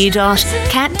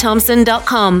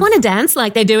www.katthompson.com. Want to dance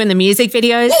like they do in the music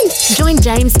videos? Join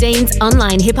James Dean's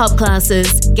online hip-hop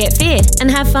classes. Get fit and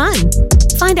have fun.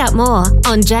 Find out more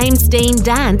on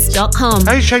jamesdeandance.com.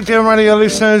 Hey Shakedown Radio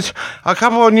listeners, a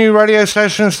couple of new radio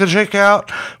stations to check out.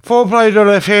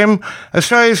 Foreplay.fm,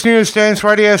 Australia's newest dance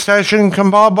radio station,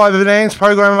 compiled by the dance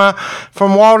programmer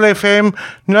from Wild FM,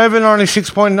 Nova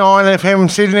 96.9 FM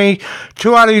Sydney,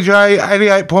 2RDJ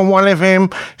 88.1 FM,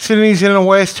 Sydney's in the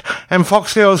West, and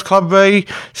Foxtel's Club B.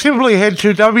 Simply head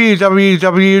to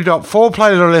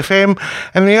www.foreplay.fm,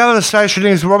 and the other station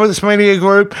is Roberts Media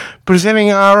Group, presenting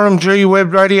RMG Web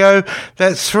Radio.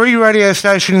 That's 3 radio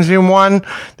stations in one.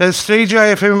 That's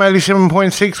DJ FM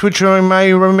 87.6, which you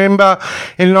may remember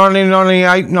in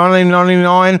 1998,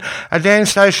 1999, a dance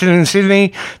station in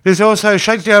Sydney. There's also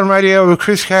Shakedown Radio with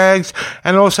Chris Caggs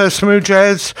and also Smooth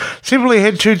Jazz. Simply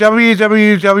head to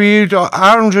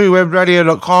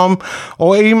www.rmgwebradio.com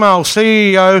or email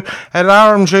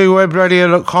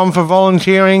ceo@rmgwebradio.com for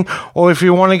volunteering, or if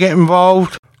you want to get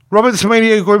involved. Roberts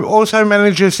Media Group also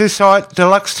manages this site,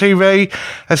 Deluxe TV,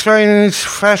 Australia's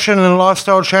fashion and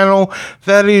lifestyle channel.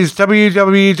 That is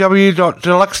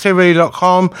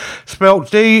www.deluxetv.com, spelt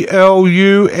DLUXE.com.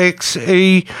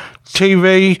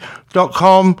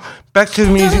 Back to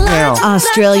the music now.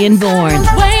 Australian born,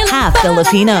 half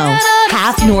Filipino,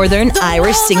 half Northern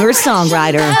Irish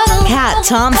singer-songwriter. Kat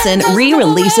Thompson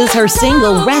re-releases her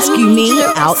single Rescue Me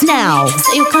out now.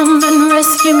 You come and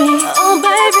rescue me, oh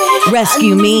baby.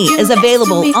 Rescue Me is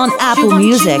available on Apple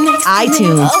Music,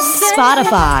 iTunes,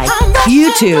 Spotify,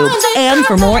 YouTube, and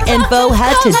for more info,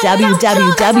 head to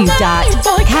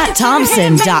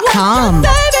www.katthompson.com.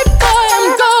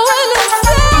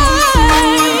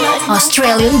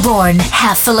 Australian-born,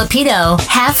 half Filipino,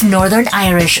 half Northern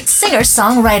Irish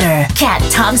singer-songwriter Kat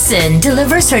Thompson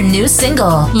delivers her new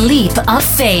single, Leap of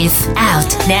Faith,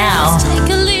 out now.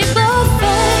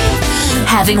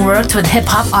 Having worked with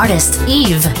hip-hop artist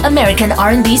Eve, American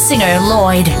R&B singer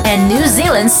Lloyd, and New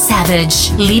Zealand's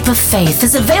Savage, Leap of Faith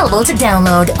is available to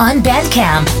download on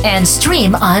Bandcamp and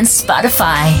stream on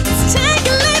Spotify.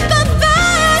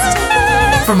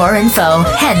 For more info,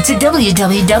 head to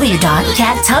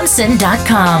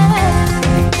www.katthompson.com.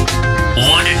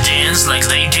 Want to dance like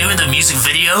they do in the music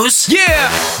videos? Yeah!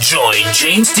 Join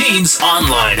James Dean's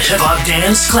online hip-hop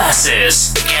dance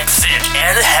classes. Get fit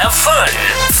and have fun.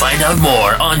 Find out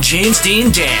more on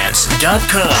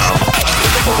jamesdeandance.com.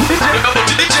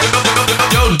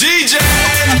 Yo, DJ!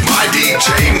 My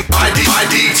DJ!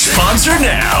 Sponsor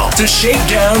now to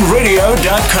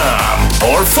ShakeDownRadio.com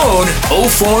or phone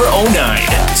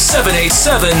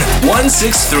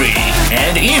 0409-787-163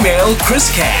 and email Chris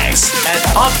Caggs at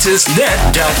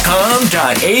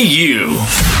optusnet.com.au.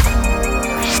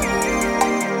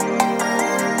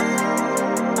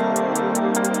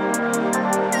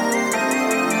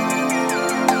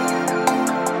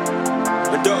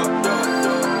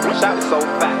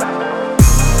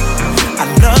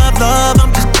 Love, I'm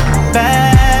just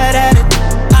bad at it.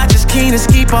 I just can't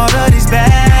escape all of these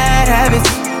bad habits.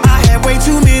 I had way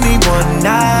too many one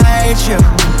nights, yeah.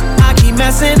 I keep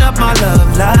messing up my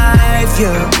love life,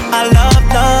 yeah. I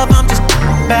love, I'm just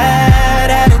bad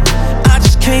at it. I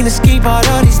just can't escape all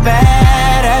of these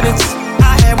bad habits.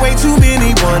 I had way too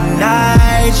many one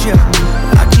nights, yeah.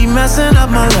 I keep messing up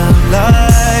my love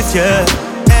life, yeah.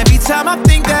 Every time I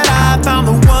think that I found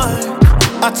the one,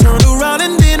 I turn around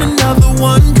and then another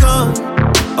one comes.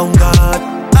 Oh God,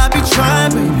 I be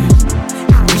trying, baby.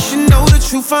 You should know the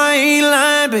truth, I ain't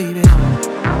lying, baby.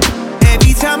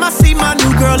 Every time I see my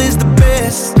new girl is the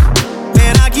best,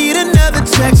 then I get another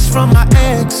text from my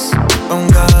ex. Oh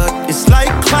God, it's like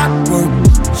clockwork.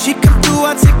 She come through,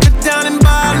 I take her down and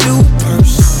buy a new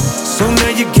purse. So now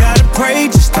you gotta pray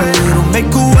just a little,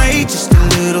 make a way just a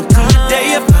little. Till the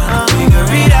day you finally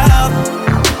figure it out.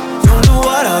 Don't know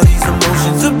what all these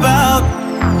emotions about,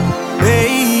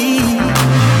 baby.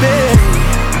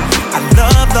 I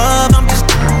love, I'm just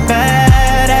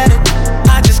bad at it.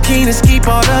 I just can't escape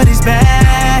all of these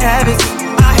bad habits.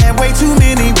 I had way too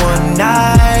many one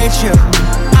nights, yeah.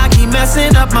 I keep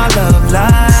messing up my love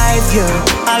life, yeah.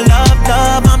 I love,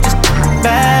 I'm just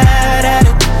bad at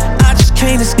it. I just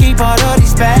can't escape all of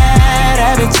these bad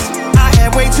habits. I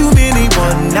had way too many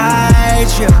one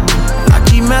nights, yeah.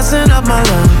 Keep messing up my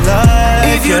love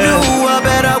life. If you knew, I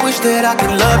bet I wish that I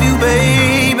could love you,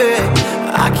 baby.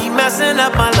 I keep messing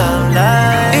up my love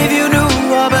life. If you knew,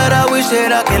 I bet I wish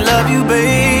that I could love you,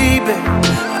 baby.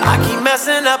 I keep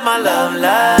messing up my love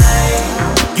life.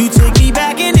 You take me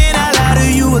back and then I lie to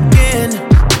you again.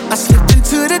 I slipped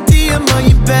into the DM of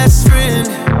your best friend.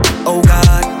 Oh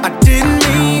God, I didn't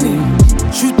mean it.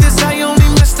 Truth is, I only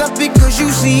messed up because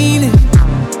you seen it.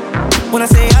 When I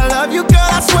say I love you,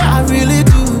 girl, I swear I really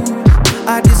do.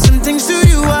 I did some things to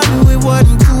you, I knew it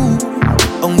wasn't cool.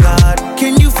 Oh God,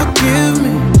 can you forgive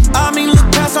me? I mean, look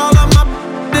past all of my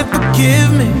and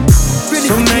forgive me. Really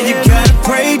so now you gotta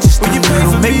pray just a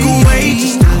little, make a way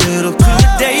just a little. Till the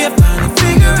day you finally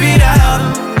figure it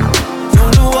out.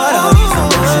 Don't know what all these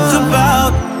emotions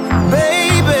about,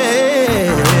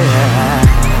 baby.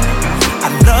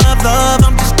 I love,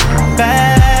 I'm just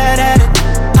bad at it.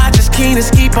 I just can't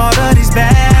escape all of these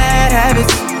bad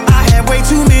habits. I had way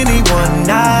too many one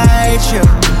nights, yeah.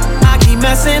 I keep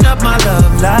messing up my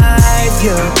love life,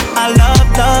 yeah. I love,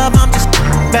 I'm just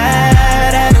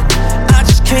bad at it. I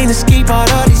just can't escape all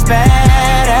of these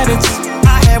bad habits.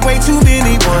 I had way too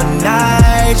many one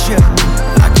nights, yeah.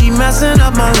 I keep messing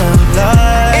up my love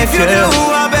life. If you knew,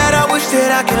 I bet I wish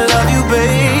that I could love you,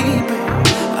 baby.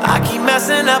 I keep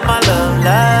messing up my love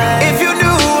life. If you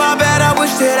knew, I bet I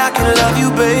wish that I could love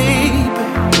you, baby.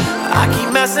 I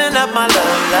keep messing up my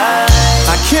love life.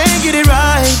 I can't get it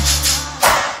right.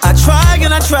 I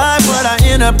and I try, but I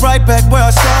end up right back where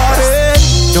I started.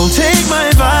 Don't take my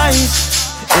advice.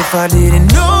 If I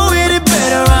didn't know any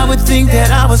better, I would think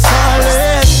that I was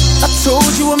heartless. I told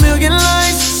you a million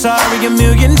lies, sorry a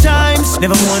million times.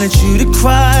 Never wanted you to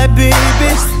cry, baby.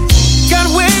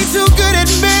 Got way too good at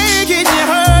making you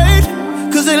hurt.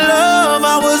 Cause in love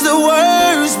I was the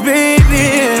worst,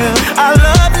 baby. I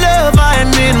love, I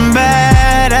admit I'm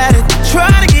bad at it.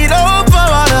 Trying to get over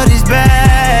all of these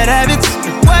bad habits.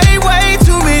 Way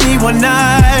too many one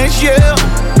nights, yeah.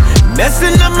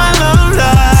 Messing up my love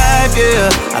life,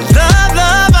 yeah. I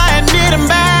love, I admit I'm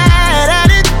bad at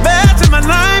it. Bad to my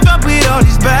life, I with all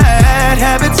these bad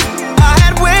habits. I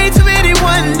had way too many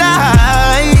one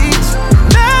nights.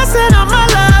 Messing up my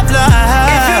love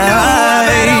life. If you knew, I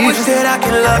bet I wish that I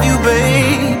could love you,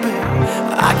 babe.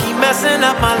 I keep messing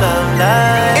up my love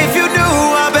life. If you knew,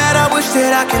 I bet I wish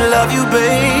that I could love you,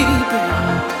 babe.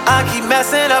 I keep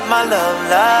messing up my love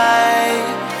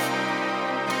life.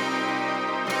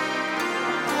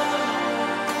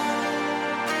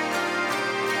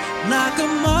 Like a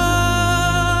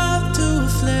moth to a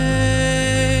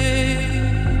flame,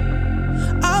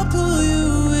 I'll pull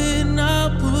you in,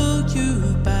 I'll pull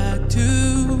you back to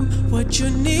what you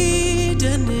need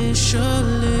initially.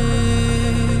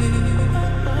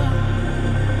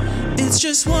 It's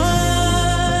just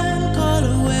one call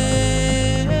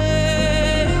away,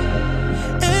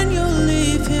 and you'll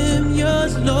leave him, you're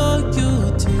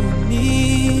loyal to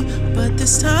me. But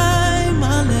this time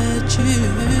I'll let you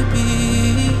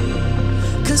be.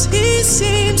 Cause he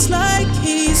seems like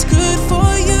he's good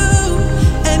for you,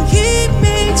 and he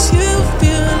makes you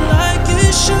feel like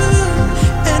you should.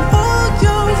 And all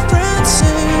your friends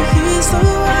say he's the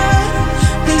one,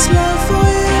 his love for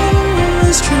you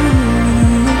is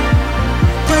true.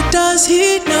 But does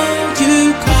he know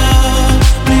you call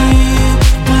me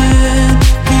when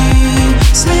he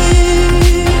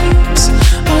sleeps?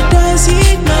 Or does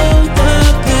he know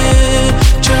the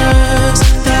pictures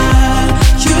that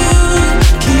you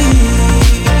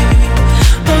keep?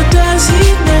 Or does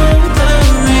he know the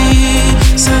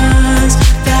reasons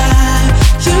that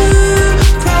you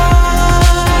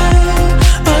cry?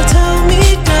 Or tell me,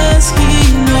 does he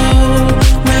know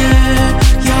where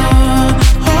your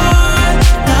heart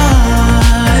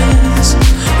lies?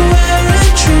 Where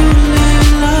it truly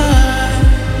lies?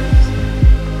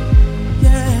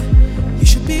 Yeah, you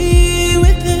should be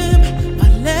with him. I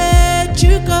let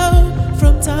you go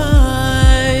from time.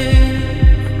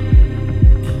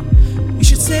 You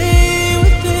should stay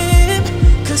with him,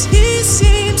 cause he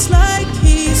seems like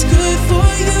he's good for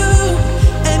you,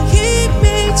 and he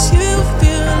makes you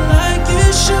feel like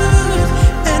you should.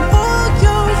 And all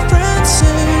your friends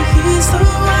say he's the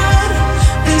one,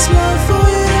 his love for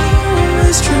you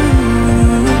is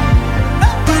true.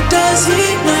 But does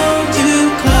he know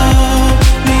you call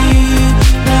me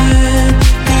when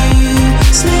he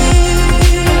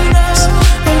sleeps?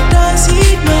 Or does he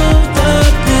know the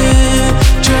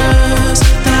pictures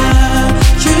that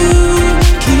you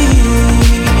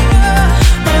keep?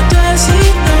 Or does he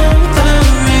know the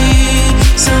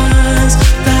reasons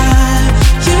that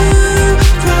you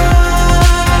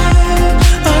cry?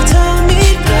 Or tell me,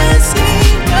 does he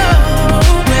know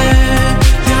where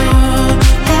your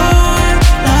heart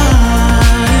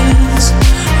lies?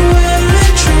 Where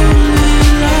it truly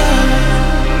lies?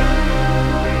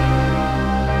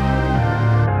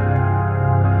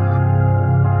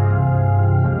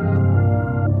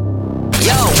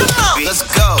 Let's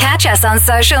go. Catch us on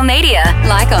social media,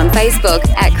 like on Facebook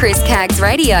at Chris Caggs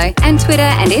Radio and Twitter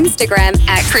and Instagram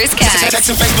at Chris Caggs. Text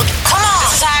and Facebook. Come on,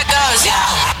 this is how it goes,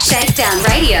 yeah. Shakedown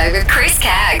Radio with Chris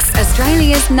Caggs,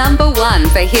 Australia's #1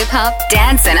 for hip hop,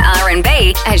 dance, and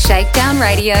R&B at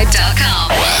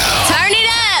ShakeDownRadio.com. Turn it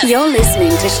up. You're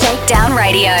listening to Shakedown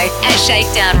Radio at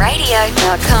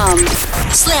ShakeDownRadio.com.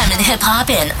 Slamming hip hop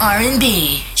and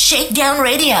R&B. Shakedown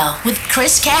Radio with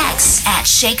Chris Caggs at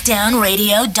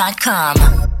ShakeDownRadio.com.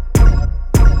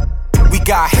 We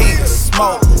got heaters,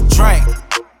 smoke, drink,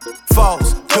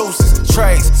 foes, deuces,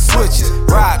 trays, switches,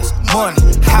 riders, money,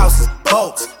 houses,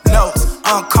 boats, notes,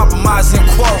 uncompromising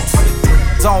quotes.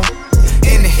 Don't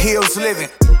in the hills living,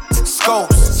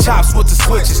 scopes, chops with the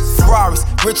switches, Ferraris,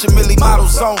 Richard Mille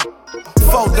models on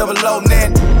 400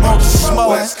 net, won't you smoke?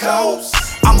 West Coast.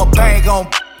 I'ma bang on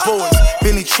boys,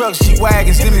 Billy trucks,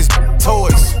 G-Wagons, them is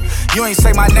toys. You ain't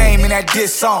say my name in that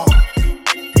diss song.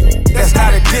 That's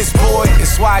not a diss, boy.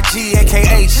 It's YG,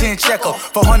 aka Chin Checker.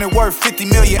 400 worth 50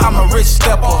 million, I'm a rich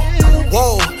stepper.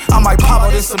 Whoa, I might pop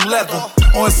out in some leather.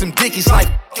 On some dickies like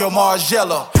your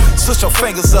Margiela. Switch your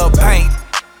fingers up, bang,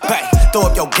 bang. Throw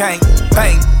up your gang,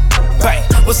 bang, bang.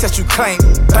 What's that you claim,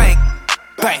 bang,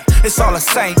 bang. It's all the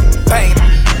same, bang,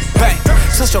 bang.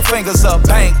 Switch your fingers up,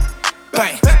 bang,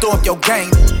 bang. Throw up your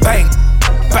game, bang,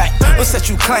 bang. What's that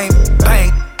you claim,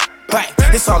 bang, bang.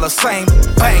 It's all the same,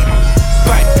 bang,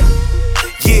 bang.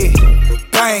 Yeah,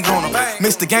 bang on them.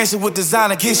 Mix the gangster with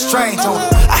designer, get strange on them.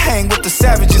 I hang with the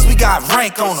savages, we got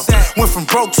rank on them. Went from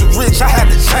broke to rich, I had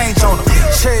to change on them.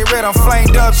 Cherry red, I'm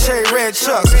flamed up, cherry red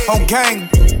chucks. On gang,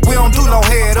 we don't do no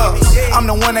head ups. I'm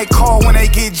the one they call when they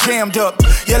get jammed up.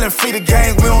 Yelling free the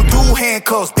gang, we don't do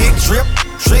handcuffs. Big drip,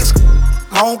 tricks,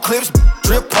 long clips,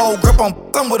 drip pole, grip on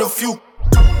them with a few.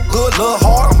 Good, love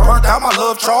hard, I'm burnt out, my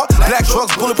love chart. Black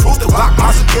trucks, bulletproof, to block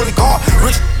my security guard.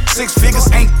 Rich, 6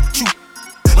 figures, ain't you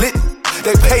lit?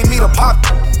 They pay me to pop.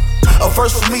 A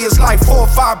verse for me is like 4 or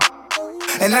 5.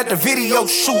 And at the video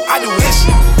shoot, I do this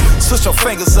shit. Switch your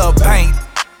fingers up, bang,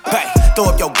 bang. Throw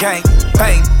up your gang,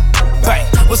 bang, bang.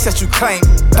 What's that you claim,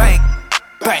 bang,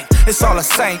 bang. It's all the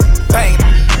same, bang,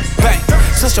 bang.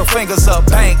 Switch your fingers up,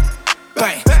 bang,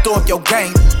 bang. Throw up your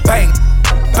gang, bang,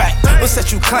 bang. What's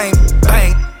that you claim,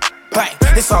 bang, bang.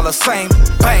 It's all the same,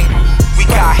 bang. We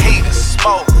got haters,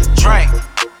 smoke, drink,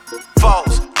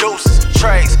 foes, deuces,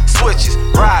 trays, switches,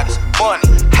 riders, money,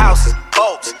 houses,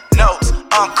 boats, notes,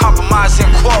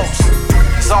 uncompromising quotes.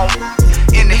 Zone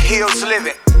in the hills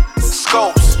living,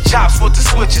 scopes, chops with the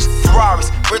switches, Ferraris,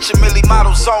 Richard Millie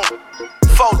model zone,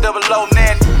 400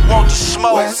 man, want to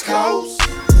smoke. West Coast.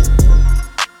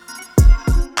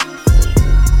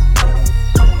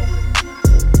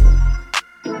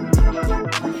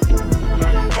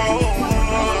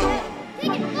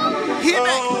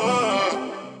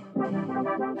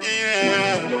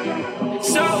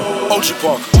 Ocean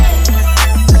Park.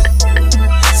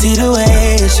 See the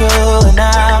way you're showing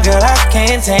now, girl, I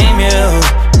can't tame you.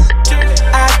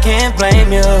 I can't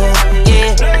blame you,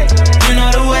 yeah. You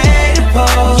know the way to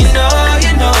pose, you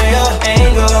know your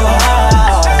angle.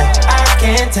 I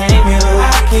can't tame you,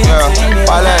 I can't tame you,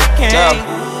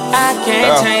 I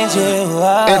can't change you.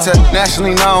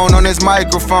 Internationally known on this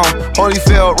microphone.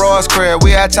 Holyfield, Ross Crab,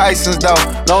 we at Tyson's though.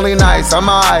 Lonely nights, I'm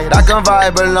alright, I can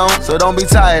vibe alone. So don't be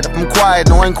tired, I'm quiet,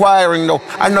 no inquiring though.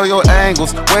 I know your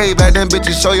angles, way back then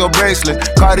bitches show your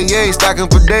bracelet. Cartier stacking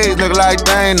for days, look like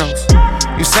Thanos.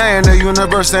 You saying the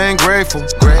universe ain't grateful.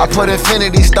 I put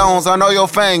infinity stones on all your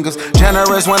fingers.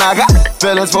 Generous when I got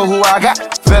feelings for who I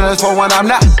got. Feelings for when I'm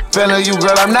not feeling you,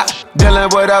 girl, I'm not dealing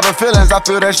with other feelings. I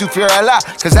feel that you fear a lot.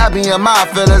 Cause I be in my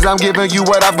feelings, I'm giving you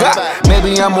what I've got.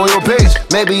 Maybe I'm on your page,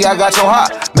 maybe I got your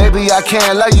heart. Maybe I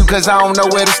can't love you cause I don't know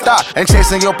where to stop. And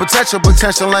chasing your potential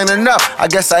ain't enough. I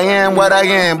guess I am what I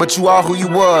am, but you are who you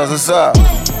was, what's up?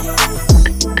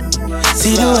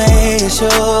 See the way you're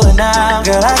showing now,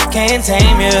 girl, I can't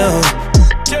tame you.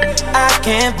 I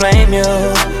can't blame you,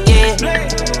 yeah.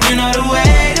 You know the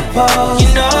way to pose,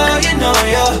 you know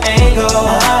your angle.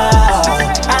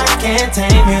 I can't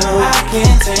tame you, I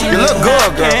can't tame you. You look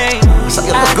good, girl.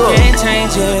 You look good. I can't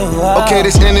change you. Okay,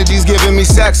 this energy's giving me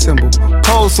sex symbol.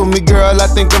 Pose for me, girl, I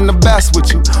think I'm the best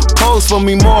with you. Pose for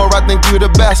me more, I think you the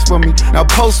best for me. Now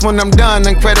post when I'm done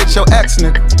and credit your ex,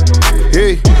 nigga.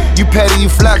 Hey, you petty, you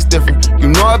flex different. You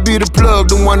know I be the plug,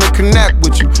 the one to connect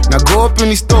with you. Now go up in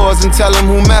these stores and tell them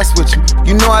who mess with you.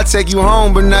 You know I take you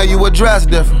home, but now you address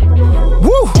different.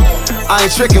 Woo! I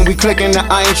ain't tricking, we clicking,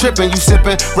 I ain't tripping. You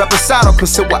sipping, reposado,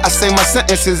 consider what I say my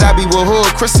sentences. I be with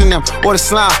hood, Chris and them, or the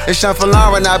slime. It's Sean for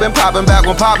Lauren, I been popping back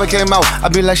when Papa came out. I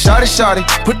be like, shawty,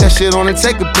 put that shit on and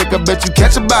take a pic. I bet you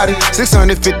catch a body.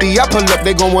 650, I pull up,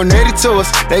 they gon' 180 to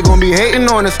us. They gon' be hating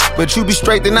on us, but you be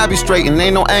straight, then I be straight, and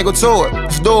ain't no angle to it.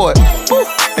 Let's do it. Woo!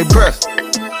 Hey, press.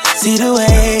 See the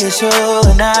way you're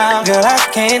showing now, girl, I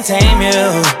can't tame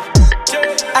you.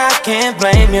 I can't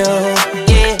blame you,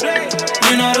 yeah.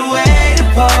 You know the way to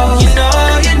pose, you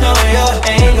know your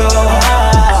angle.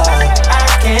 I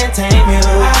can't tame you,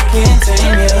 I can't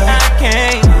tame you,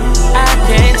 I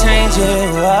can't change you.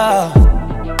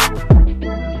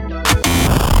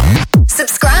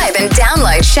 Subscribe and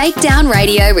download ShakeDown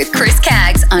Radio with Chris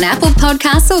Caggs on Apple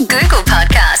Podcasts or Google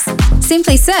Podcasts.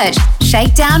 Simply search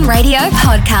ShakeDown Radio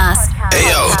Podcast. Hey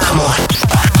yo, come on.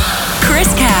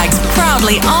 Chris Caggs,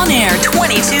 proudly on air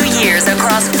 22 years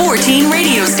across 14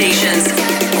 radio stations.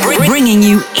 Bringing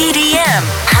you EDM,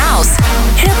 house,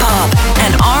 hip-hop,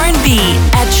 and R&B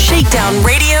at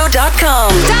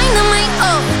ShakeDownRadio.com. Dynamite,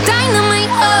 oh,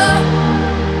 dynamite, oh.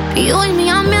 You and me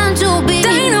are meant to be.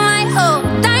 Dynamite, oh,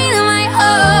 dynamite,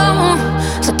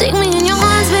 oh. So take me in your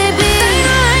arms, baby.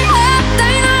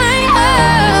 Dynamite,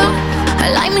 oh.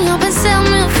 Light me up and set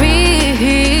me free.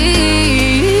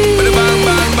 Bang,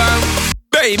 bang, bang.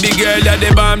 Baby girl, you're the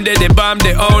bomb,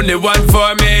 the only one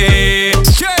for me.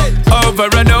 Straight over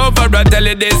and over, I tell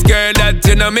you this girl that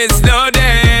you know miss no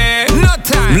day. No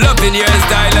time. Loving your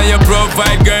style and your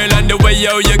profile, girl, and the way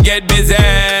yo you get busy.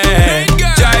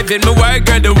 Driving me wild,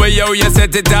 girl, the way yo you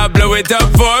set it up, blow it up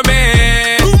for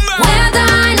me.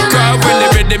 Cause when the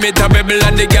rhythm it a bubble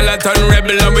and the girl a turn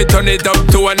rebel and we turn it up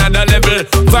to another level.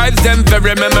 Vibes them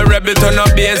very memorable, turn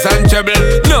up bass and treble.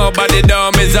 Nobody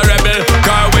down is a rebel.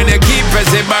 Cause when you keep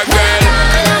pressing back, girl,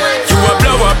 you will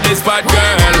blow up this spot,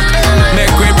 girl.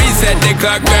 Make we reset the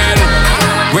clock, girl.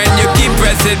 When you keep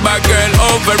pressing back, girl,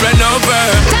 over and over.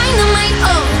 Dynamite,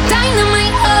 oh,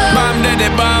 dynamite, oh. Bam, daddy,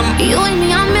 bam. You and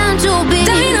me are meant to be.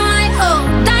 Dynamite, oh,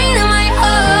 dynamite,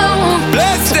 oh.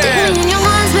 Bless them. Take me in your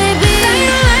arms, baby.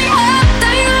 Dynamite, oh,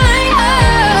 dynamite,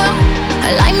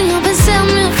 oh. Light me up and set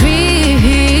me free.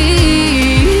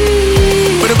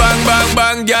 With a bang, bang,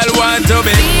 bang, girl want to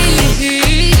be.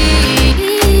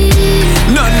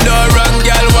 None no wrong,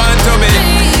 girl want to be.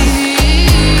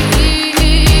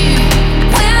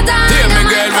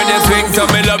 So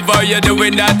me love how you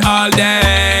doing that all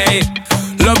day.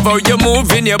 Love how you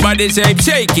moving your body shape.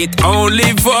 Shake it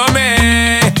only for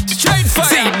me. Straight fire.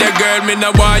 See the girl, me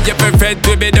no want you perfect.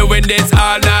 We be doing this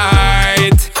all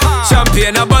night.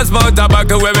 Champagne and buzz mouth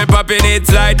tobacco when we popping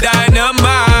it's like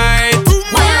dynamite.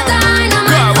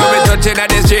 Cause when we touching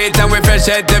at the street and we fresh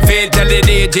at the feet. Tell the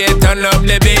DJ turn up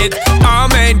the beat.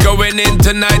 All men going in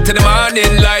tonight to the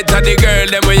morning light. And the girl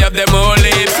then we have them all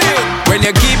lips. When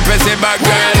you keep pressing back,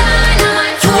 girl,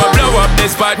 you will blow up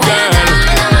this spot, girl.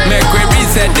 Make we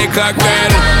reset the clock,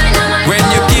 girl. When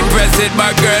you keep pressing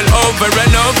back, girl, over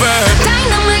and over.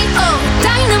 Dynamite, oh,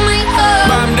 dynamite, oh.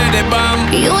 Bam, daddy,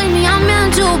 bam. You and me are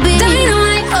meant to be.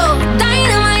 Dynamite, oh,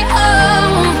 dynamite,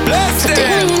 oh. Bless them.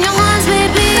 Take me in your arms,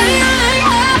 baby. Dynamite,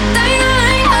 oh,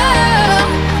 dynamite,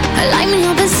 oh. Light me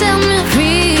up and set me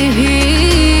free.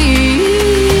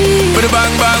 With a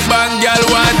bang, bang, bang, girl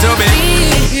want to be.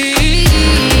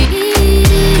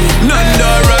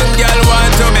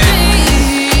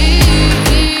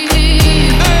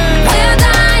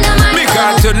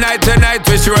 Tonight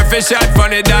we sure fi shot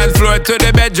from the dance floor to the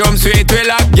bedroom sweet we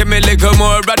lock. Give me a little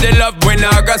more of the love when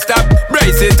I go stop.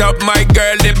 Brace it up my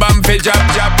girl, the bump fi drop.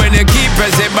 When you keep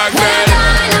pressing back, girl,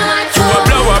 you will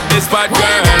blow up this spot,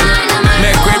 girl.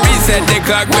 Make we reset the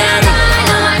clock, girl.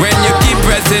 When you keep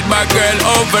pressing back, girl,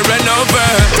 over and over.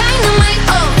 Dynamite,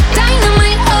 oh,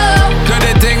 dynamite, oh. Do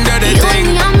the thing, do the thing.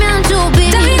 You and me are meant to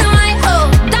be. Dynamite, oh,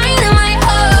 dynamite,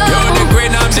 oh. You're the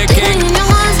queen, I'm the king.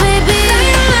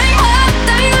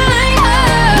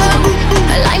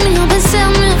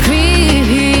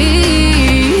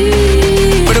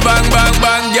 Bang, bang,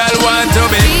 bang, girl want to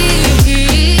be.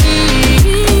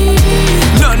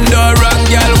 None no wrong,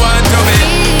 girl want to be.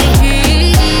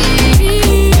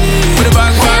 With a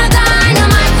bang, bang.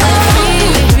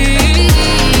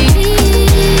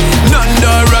 None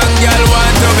no wrong, girl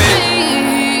want to be.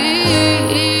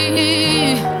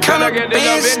 Can I get the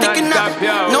band sticking up?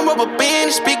 No rubber band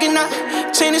is big enough.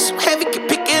 Chain is so heavy, can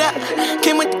pick it up.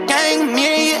 Came with the gang,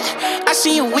 myriad. I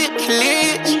see you whip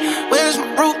hilarious. Where's my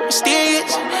root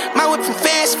mysterious? My whip from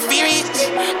fast and furious.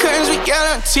 Curtains we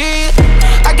yellow and tears.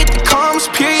 I get the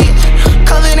calmest period.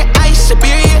 Covered in ice,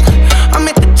 Siberia. I'm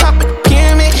at the top of the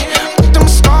pyramid. With them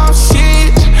storms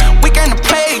serious. We gonna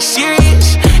play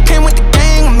serious. Came with the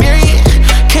gang, a myriad.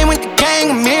 Came with the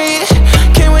gang, a myriad.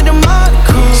 Came with the mud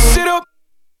crew. Sit up,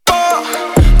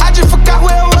 I just forgot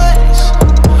where I was.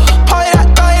 Pour it out,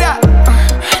 throw it out.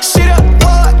 Sit up,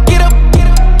 get up, get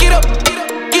up, get up,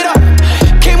 get up.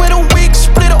 Came with a wig,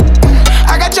 split up.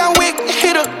 I got John Wick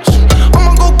hitters.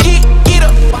 I'ma go get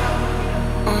up.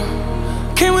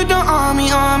 Came with the army,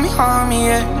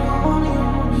 yeah.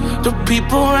 The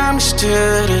people around me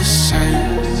still the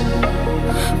same.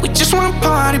 We just wanna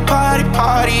party,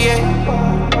 yeah.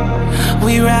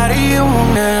 We ride it, it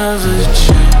won't never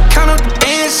change. Count up the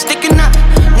bands, sticking up.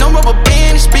 No rubber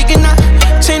band is big enough.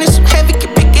 Chain is so heavy,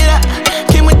 can pick it up.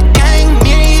 Came with the gang,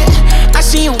 myriad. I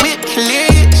see you whip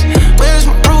hilarious. Where's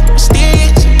my root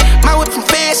mysterious? My whip from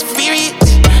fast and furious.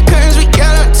 Curtains we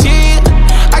yellow and tears.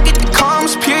 I get the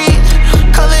calmest period.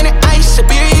 Covered in ice,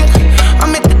 Siberia.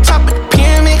 I'm at the top of the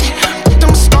pyramid. With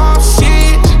them storms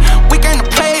serious. We gonna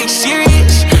play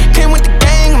serious. Came with the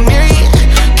gang, a myriad.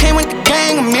 Came with the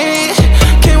gang, a myriad.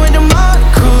 Came with the mud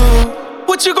crew.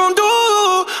 What you gon' do?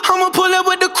 I'ma pull up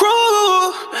with the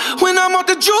crew. When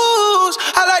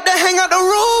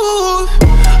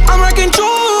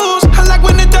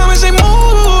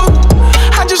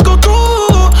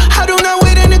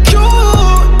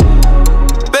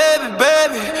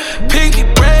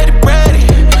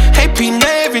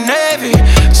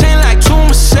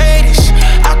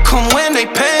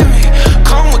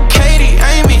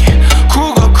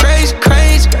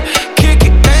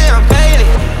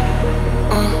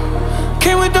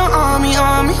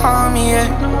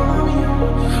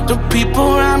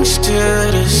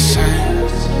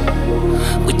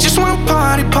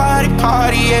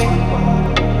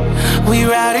We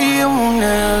ride it, you won't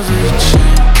never change.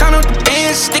 Count up the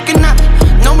bands, sticking up.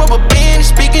 No rubber band,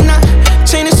 speaking up.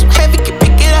 Chain is so heavy, can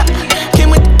pick it up. Came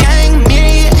with the gang,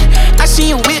 myriad. I see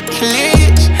you whip,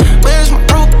 hilarious. Where's my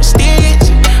rope, mysterious?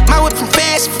 My whip from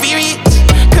fast and furious.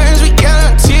 Curtains, we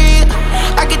young, interior.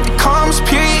 I get the calmest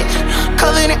period.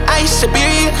 Covered in ice,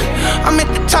 Siberia. I'm at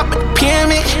the top of the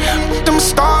pyramid. Them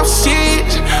stars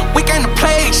serious. We gonna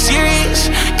play serious.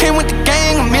 Came with the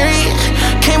gang, a myriad.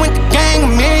 Came with the gang, a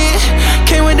myriad.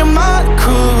 Came with the mod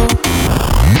crew.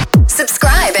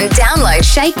 Subscribe and download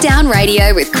Shakedown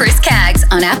Radio with Chris Caggs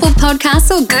on Apple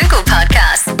Podcasts or Google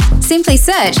Podcasts. Simply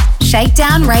search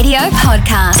Shakedown Radio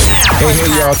Podcast. Hey,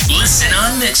 y'all. Listen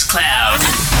on Mixcloud.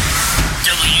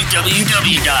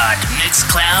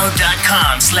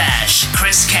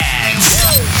 www.mixcloud.com/Chris Caggs.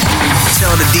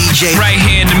 Tell the DJ right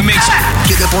here in the mix.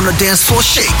 Get up on the dance floor,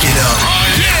 shake it up.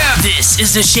 Yeah. This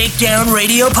is the Shakedown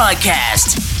Radio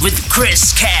Podcast with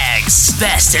Chris Caggs.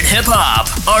 Best in hip hop,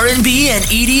 R&B, and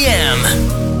EDM.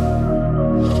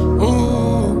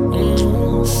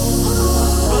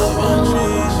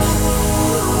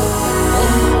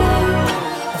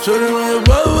 Shorty want your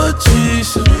baba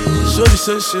cheese. Shorty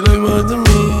said she like my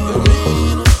demeanor,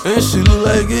 and she look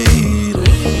like a eater.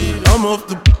 I'm off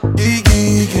the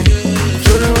geeky.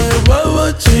 Shorty want your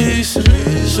baba cheese.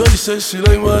 Shorty said she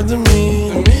like my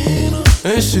demeanor,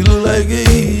 and she look like a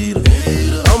eater.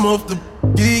 I'm off the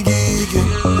geeky.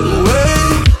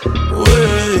 Wait,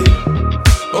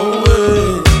 oh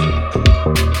wait.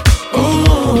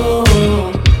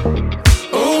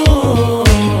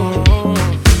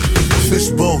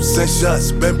 Fishbowl, send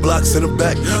shots, bent blocks in the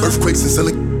back, earthquakes and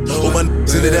selling. All my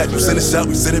niggas into that, you send a shot,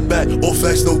 we send it back. All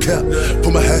facts, no cap.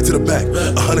 Put my hat to the back,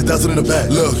 100,000 in the back.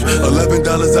 Look,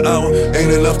 $11 an hour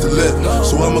ain't enough to live.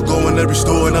 So I'ma go in every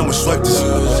store and I'ma swipe this.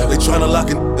 They tryna lock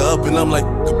it up and I'm like,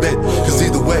 a bit. Cause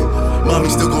either way, mommy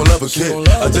still gon' love a kid.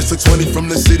 I just took 20 from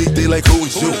the city, they like, who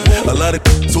is you? A lot of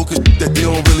talking that they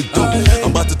don't really do.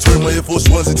 I'm about to turn my Air Force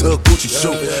Ones into a Gucci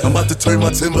shoe. I'm about to turn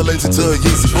my Timberlands into a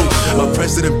Yeezy boot. My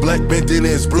president black, bandana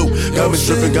is blue. Got me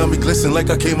dripping, got me glistening like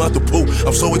I came out the pool.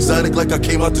 I'm so exotic like I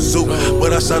came out the zoo.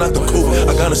 But I shot out the coupe.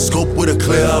 I got a scope with a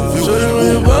clear out view. Shorty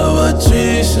want your baba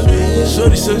cheese.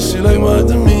 Shorty said she like my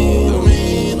demeanor,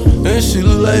 and she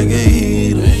look like a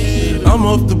eater. I'm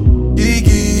off the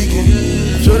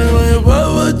geeky. Shorty want your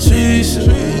baba cheese.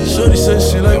 Shorty said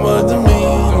she like my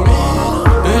demeanor,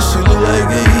 and she look like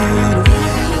a eater.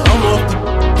 I'm off the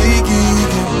geeky.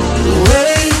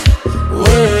 Wait.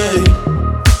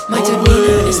 My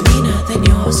demeanor is meaner than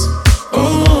yours.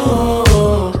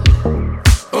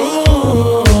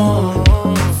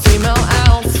 Female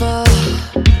alpha,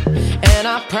 and I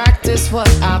practice what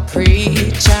I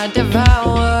preach. I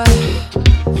devour.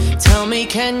 Tell me,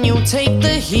 can you take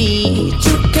the heat?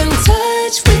 You can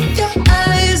touch with your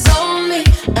eyes on me.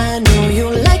 I know you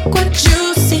like what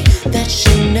you see. That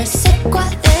je ne sais quoi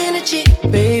energy.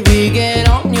 Baby, get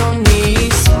on your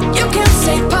knees. You can't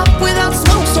say pop without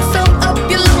smoke, so fill up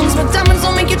your lungs. My diamonds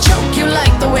don't make you choke. You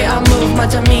like the way I move. My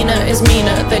demeanor is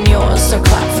meaner than yours, so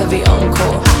clap for the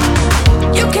encore.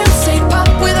 You can't say pop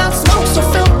without smoke, so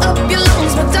fill up your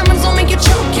lungs. My diamonds don't make you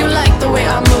choke. You like the way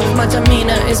I move. My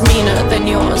demeanor is meaner than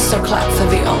yours, so clap for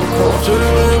the encore. Shorty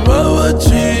want your baba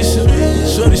cheese.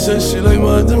 Shorty said she like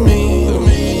my demeanor,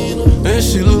 and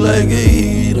she look like a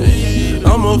eater.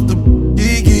 I'm off the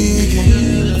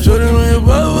geeky. Shorty want your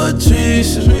baba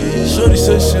cheese. Shorty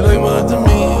said she like my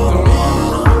demeanor,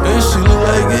 and she look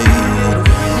like a eater.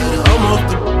 I'm off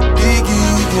the geeky.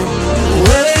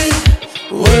 Wait.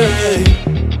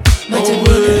 My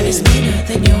demeanor is meaner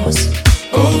than yours.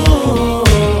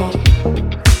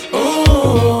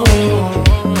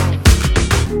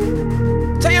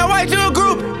 Take your wife to a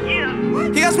group.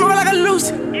 He got smoke like a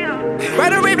Lucy.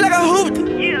 Ride a rape like a hoop.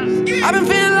 I've been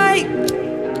feeling like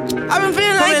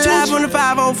live on the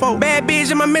 504. Bad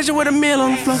bitch in my mission with a meal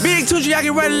on the floor. Big Tucci, I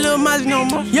can write a little Mozzie no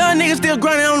more. Young niggas still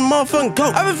grinding on the motherfucking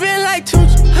coke. I've been feeling like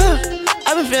Tucci.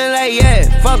 I've been feeling like, yeah,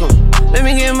 fuck 'em. Let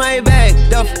me get my bag,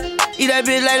 duffel. Eat that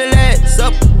bitch like the last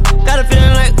supper. Got a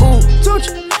feeling like, ooh,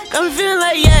 Tucci. Got me feeling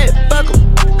like, yeah, fuck 'em.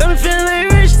 Got me feeling like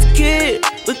rich kid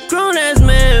with grown ass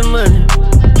man money.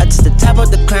 I just the top of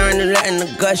the clearing and letting the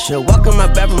gusher. Walk in my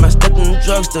bathroom, I stepped in the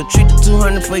drugstore. Treat the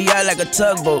 200 for y'all like a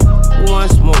tugboat. Who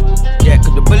wants smoke? Yeah,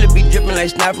 cause the bullet be dripping like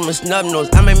snot from a snub nose.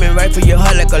 I made me right for your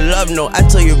heart like a love note. I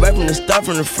told you right from the start,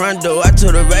 from the front door. I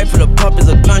told her right for the pump is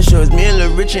a gun show. It's me and Lil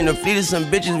Richie and the fleet of some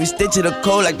bitches. We stick to the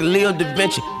code like the Leo da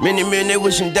Vinci. Many men, they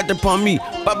wishing death upon me.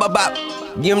 Bop, bop, bop.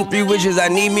 Give them 3 wishes. I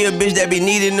need me a bitch that be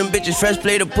needing them bitches. Fresh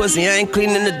plate of pussy. I ain't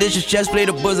cleaning the dishes. Chest plate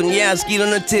of bosom. Yeah, I skeet on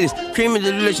the titties. Creamy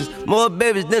delicious. More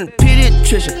babies than a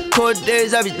pediatrician. Cold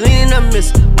days, I be leaning, I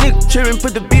miss. Nigga trippin',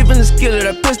 put the beef in the skillet.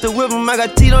 I pistol whip him, I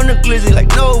got teeth on the glizzy. Like,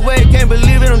 no way, can't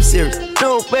believe it, I'm serious.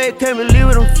 No way, can't believe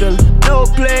it, I'm feeling. No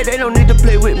play, they don't need to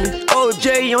play with me.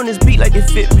 OJ on this beat like it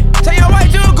fit me. Tell your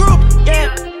white you a group,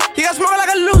 yeah. He got smoke like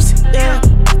a Lucy, yeah.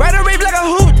 Ride a rape like a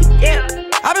hoopty, yeah.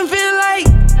 I've been feeling like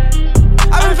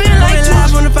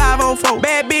live on the 504.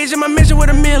 Bad bitch in my mission with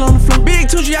a meal on the floor. Big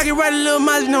Tucci, I can write a little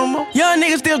Mozzie no more. Young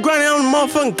niggas still grinding on the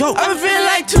motherfucking coke. I've been feeling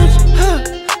like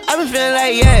Tucci, I've been feeling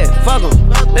like, yeah, fuck em.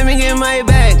 Let me get my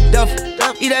bag, duffel.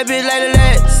 Eat that bitch like the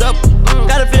last supper.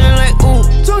 Got a feeling like, ooh,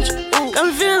 Tucci. Got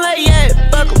me feeling like, yeah,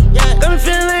 fuck em. Got me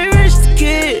feeling like rich the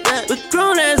kid with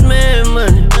grown ass man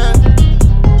money.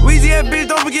 Weezy ass bitch,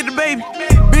 don't forget the baby.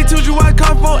 Big Tucci watch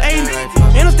cost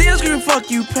 480. And I'm still screaming,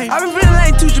 fuck you, pay. I been feeling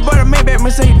like Tucci, but I made back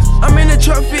Mercedes. I'm in the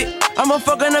truck fit. I'ma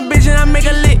fuck on a bitch and I make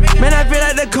a lick. Man, I feel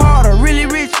like the Carter, really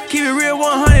rich. Keep it real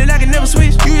 100, I can never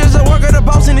switch. You just a worker, the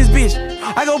boss in this bitch.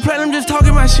 I go platinum just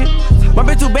talking my shit. My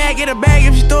bitch too bad, get a bag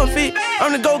if she throw a fit.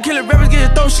 I'm the gold killer, rappers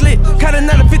get a throat slit. Caught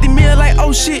another 50 mil like,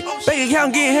 oh shit. Bank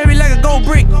account getting heavy like a gold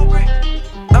brick.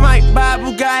 I might buy a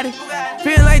Bugatti.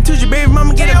 Feeling like Tucci, baby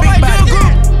mama get a big body.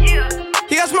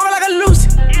 He got smoke like a Lucy.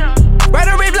 Ride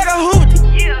a rape like a hoopty.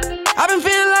 I've been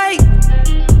feeling like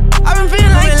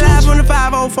live on the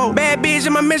 504. Bad bitch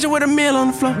in my mission with a meal on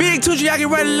the floor. Big Tucci, I can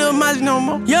write a little Mozzie no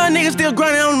more. Young niggas still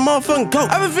grinding on the motherfucking coke.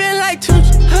 I've been feeling like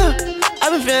Tucci,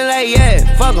 I've been feeling like,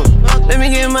 yeah, fuck em. Let me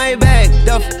get my bag,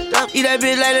 duffel. Eat that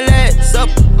bitch like the last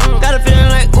supper. Got a feeling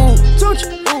like, ooh, Tucci.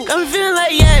 Got me feeling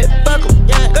like, yeah, fuck em.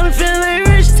 Got me feeling like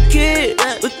rich the kid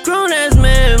with grown ass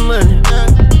man.